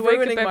 It's I wake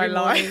ruining up my every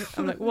morning, life.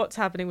 I'm like, what's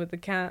happening with the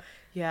cat?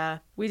 Yeah.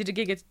 We did a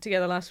gig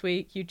together last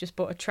week. You just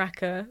bought a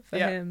tracker for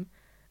Yeah. him,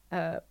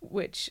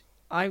 which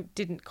I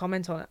didn't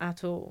comment on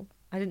at all.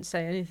 I didn't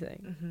say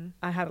anything.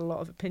 I had a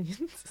lot of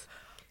opinions.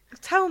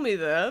 Tell me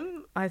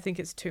them. I think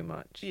it's too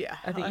much. Yeah,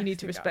 I think you need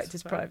to think respect that's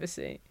his fair.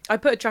 privacy. I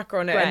put a tracker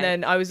on it Right. and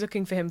then I was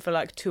looking for him for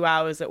like 2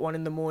 hours at 1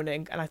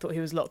 a.m. and I thought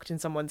he was locked in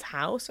someone's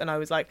house and I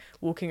was like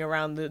walking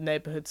around the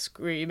neighborhood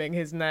screaming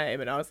his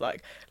name and I was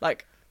like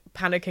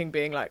panicking,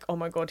 being like, oh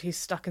my god, he's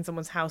stuck in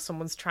someone's house,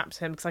 someone's trapped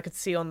him, because I could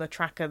see on the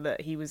tracker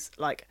that he was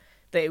like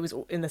that it was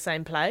in the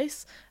same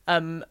place,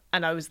 and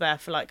I was there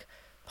for like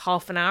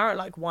half an hour at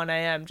like 1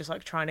 a.m. just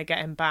like trying to get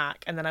him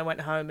back, and then I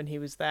went home and he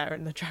was there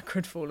and the tracker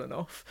had fallen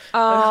off.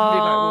 I'd be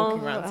like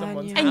walking around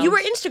someone's Anya. house. And you were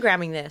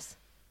Instagramming this.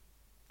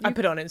 I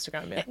put it on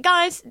Instagram, yeah.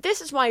 Guys,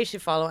 this is why you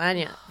should follow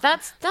Anya.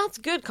 That's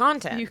good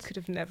content. You could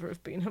have never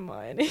have been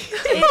Hermione.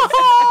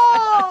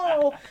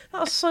 Oh,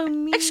 that was so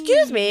mean.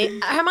 Excuse me,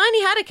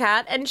 Hermione had a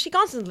cat and she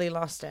constantly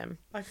lost him.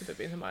 I could have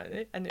been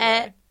Hermione.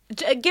 Anyway.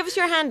 Give us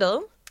your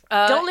handle.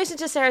 Don't listen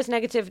to Sarah's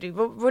negativity.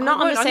 We're not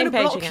on the same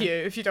page block again. you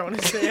if you don't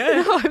want to see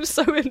it. I'm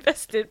so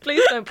invested.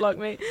 Please don't block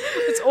me.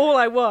 It's all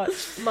I watch.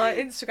 My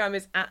Instagram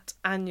is at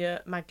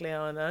Ania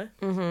Magliano.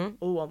 Mm-hmm.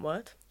 All one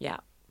word. Yeah,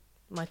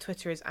 My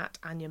Twitter is at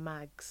Ania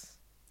Mags.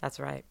 that's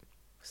right.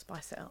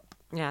 Spice it up.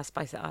 Yeah,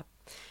 spice it up.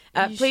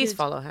 You Please should-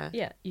 follow her.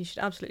 Yeah, you should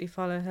absolutely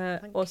follow her.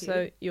 Thank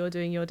Also, you. you're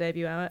doing your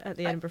debut hour at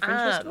the Edinburgh Fringe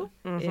am. Festival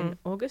in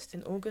August.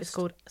 In August. It's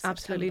called September.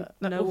 Absolutely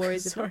No August,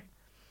 Worries. Sorry.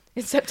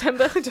 In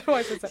September. I don't know why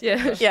I said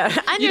September. Yeah.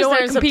 Yeah, and You you're don't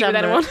there want to in compete with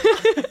September.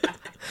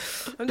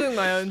 anyone. I'm doing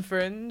my own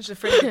fringe. The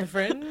fringe of the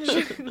fringe.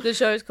 The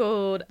show is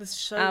called The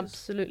show's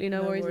Absolutely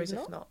No, Worries,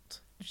 If Not,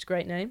 which is a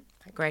great name.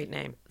 Great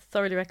name.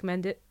 Thoroughly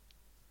recommend it.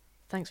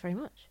 Thanks very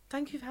much.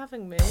 Thank you for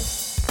having me.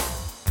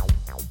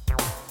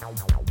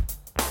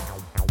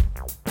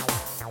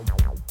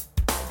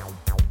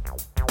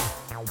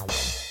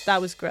 That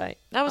was great.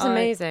 That was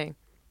amazing.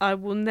 I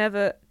will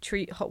never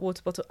treat hot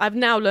water bottles. I've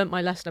now learnt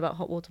my lesson about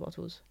hot water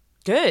bottles.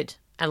 Good.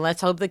 And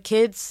let's hope the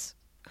kids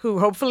who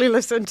hopefully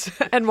listened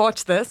and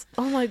watched this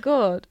Oh my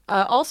God.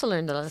 also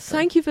learned a lesson.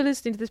 Thank you for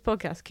listening to this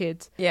podcast,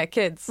 kids. Yeah,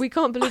 kids. We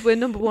can't believe we're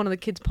number one on the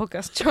kids'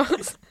 podcast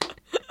charts.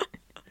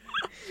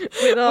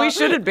 We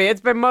shouldn't be.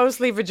 It's been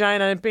mostly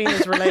vagina and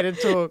penis related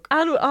talk.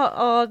 And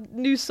our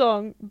new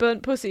song,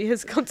 Burnt Pussy,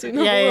 has gone to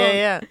number one.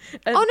 Yeah.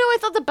 And- Oh no, I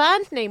thought the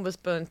band name was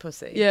Burn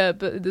Pussy. Yeah,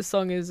 but the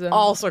song is...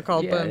 Also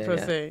called yeah, Burn yeah,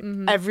 Pussy. yeah.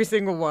 Mhm. Every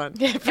single one.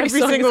 Every Every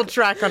song single is-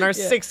 track on our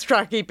Yeah.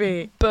 6-track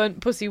EP.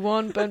 Burnt Pussy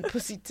 1, Burnt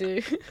Pussy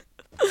 2.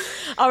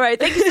 All right,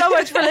 thank you so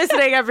much for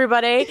listening,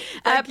 everybody.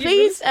 Thank you.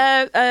 Please,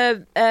 what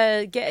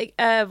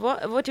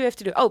do we have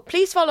to do? Oh,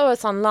 please follow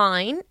us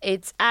online.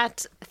 It's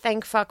at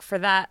thankfuck for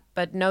that,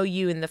 but no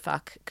you in the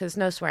fuck, because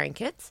no swearing,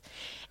 kids.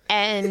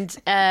 And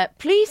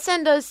please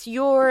send us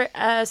your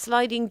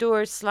sliding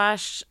door /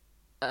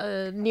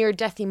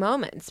 near-deathy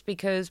moments,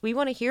 because we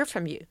want to hear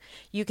from you.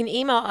 You can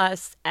email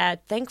us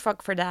at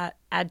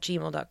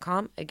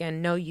thankfuckforthat@gmail.com.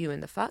 Again, no you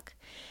in the fuck.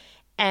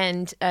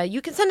 And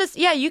you can send us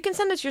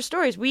your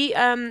stories. We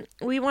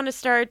want to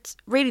start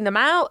reading them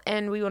out,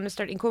 and we want to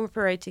start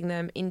incorporating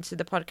them into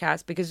the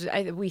podcast, because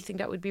we think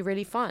that would be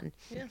really fun.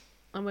 Yeah.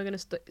 And we're going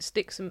to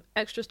stick some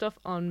extra stuff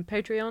on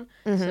Patreon,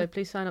 so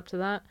please sign up to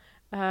that.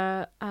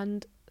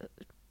 And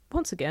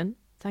once again,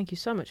 thank you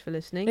so much for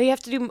listening. You have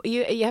to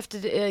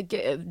do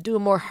do a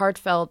more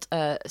heartfelt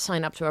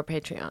sign up to our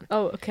Patreon.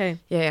 Oh, okay.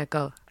 Yeah,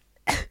 go.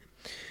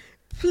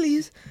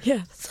 Please,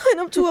 Yeah. sign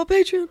up to our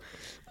Patreon.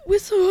 We're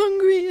so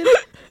hungry and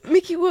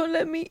Mickey won't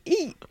let me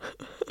eat.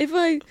 If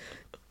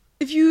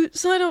you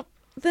sign up,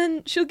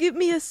 then she'll give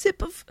me a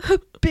sip of her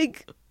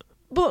big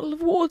bottle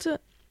of water.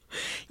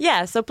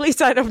 Yeah, so please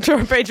sign up to our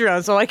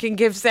Patreon so I can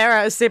give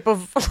Sarah a sip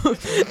of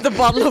the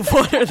bottle of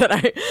water that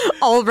I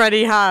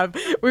already have.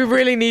 We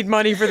really need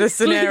money for this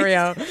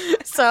scenario.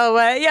 So,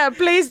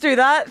 please do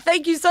that.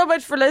 Thank you so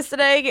much for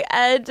listening,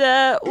 and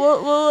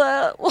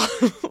we'll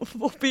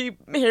be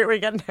here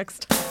again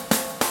next time.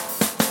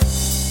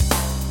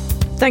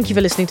 Thank you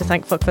for listening to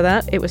Thank Fuck for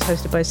That. It was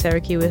hosted by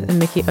Sarah Kewith and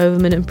Mickey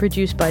Overman and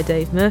produced by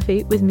Dave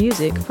Murphy with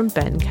music from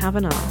Ben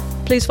Kavanagh.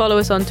 Please follow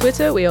us on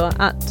Twitter. We are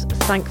at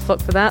Thank Fuck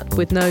for That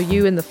with no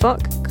you in the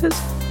fuck, because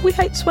we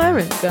hate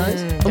swearing,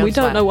 guys. And we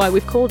swear. don't know why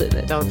we've called it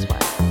this. Don't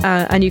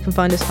swear. And you can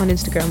find us on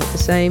Instagram with the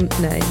same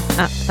name,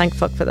 at Thank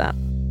Fuck for That.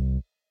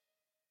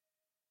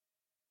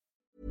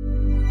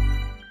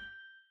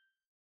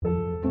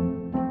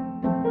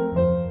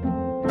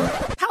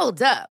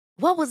 Hold up.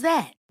 What was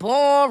that?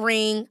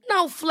 Boring.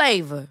 No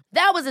flavor.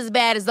 That was as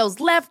bad as those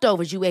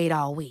leftovers you ate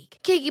all week.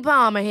 Keke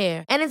Palmer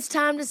here, and it's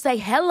time to say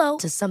hello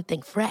to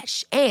something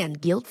fresh and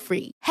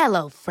guilt-free.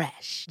 Hello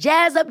Fresh.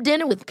 Jazz up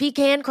dinner with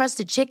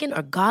pecan-crusted chicken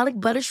or garlic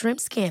butter shrimp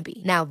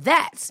scampi. Now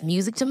that's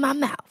music to my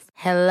mouth.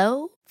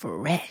 Hello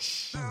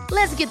Fresh.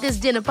 Let's get this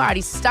dinner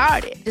party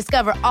started.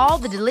 Discover all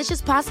the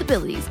delicious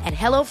possibilities at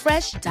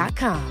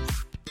hellofresh.com.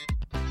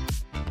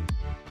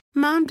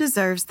 Mom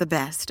deserves the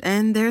best,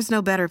 and there's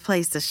no better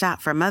place to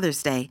shop for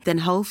Mother's Day than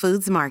Whole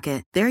Foods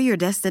Market. They're your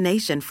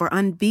destination for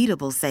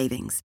unbeatable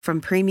savings, from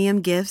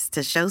premium gifts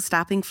to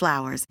show-stopping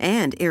flowers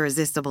and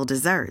irresistible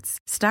desserts.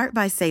 Start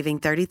by saving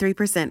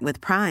 33% with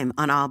Prime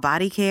on all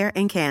body care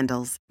and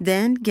candles.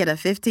 Then get a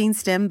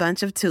 15-stem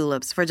bunch of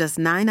tulips for just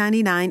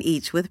 $9.99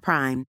 each with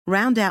Prime.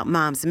 Round out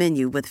Mom's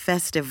menu with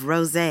festive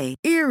rosé,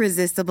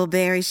 irresistible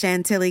berry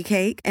chantilly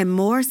cake, and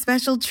more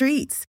special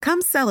treats.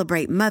 Come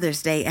celebrate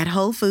Mother's Day at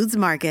Whole Foods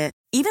Market.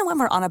 Even when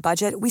we're on a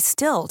budget, we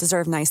still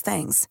deserve nice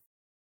things.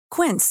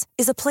 Quince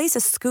is a place to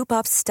scoop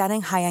up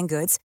stunning high-end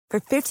goods for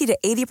 50 to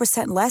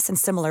 80% less than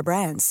similar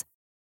brands.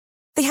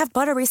 They have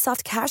buttery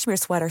soft cashmere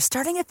sweaters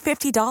starting at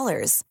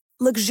 $50,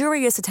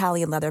 luxurious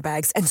Italian leather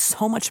bags, and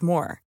so much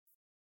more.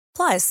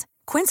 Plus,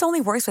 Quince only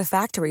works with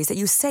factories that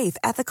use safe,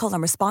 ethical,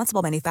 and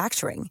responsible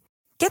manufacturing.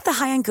 Get the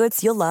high-end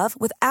goods you'll love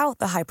without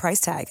the high price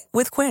tag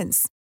with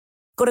Quince.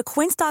 Go to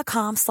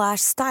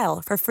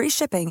quince.com/style for free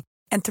shipping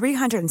and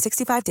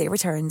 365-day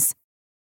returns.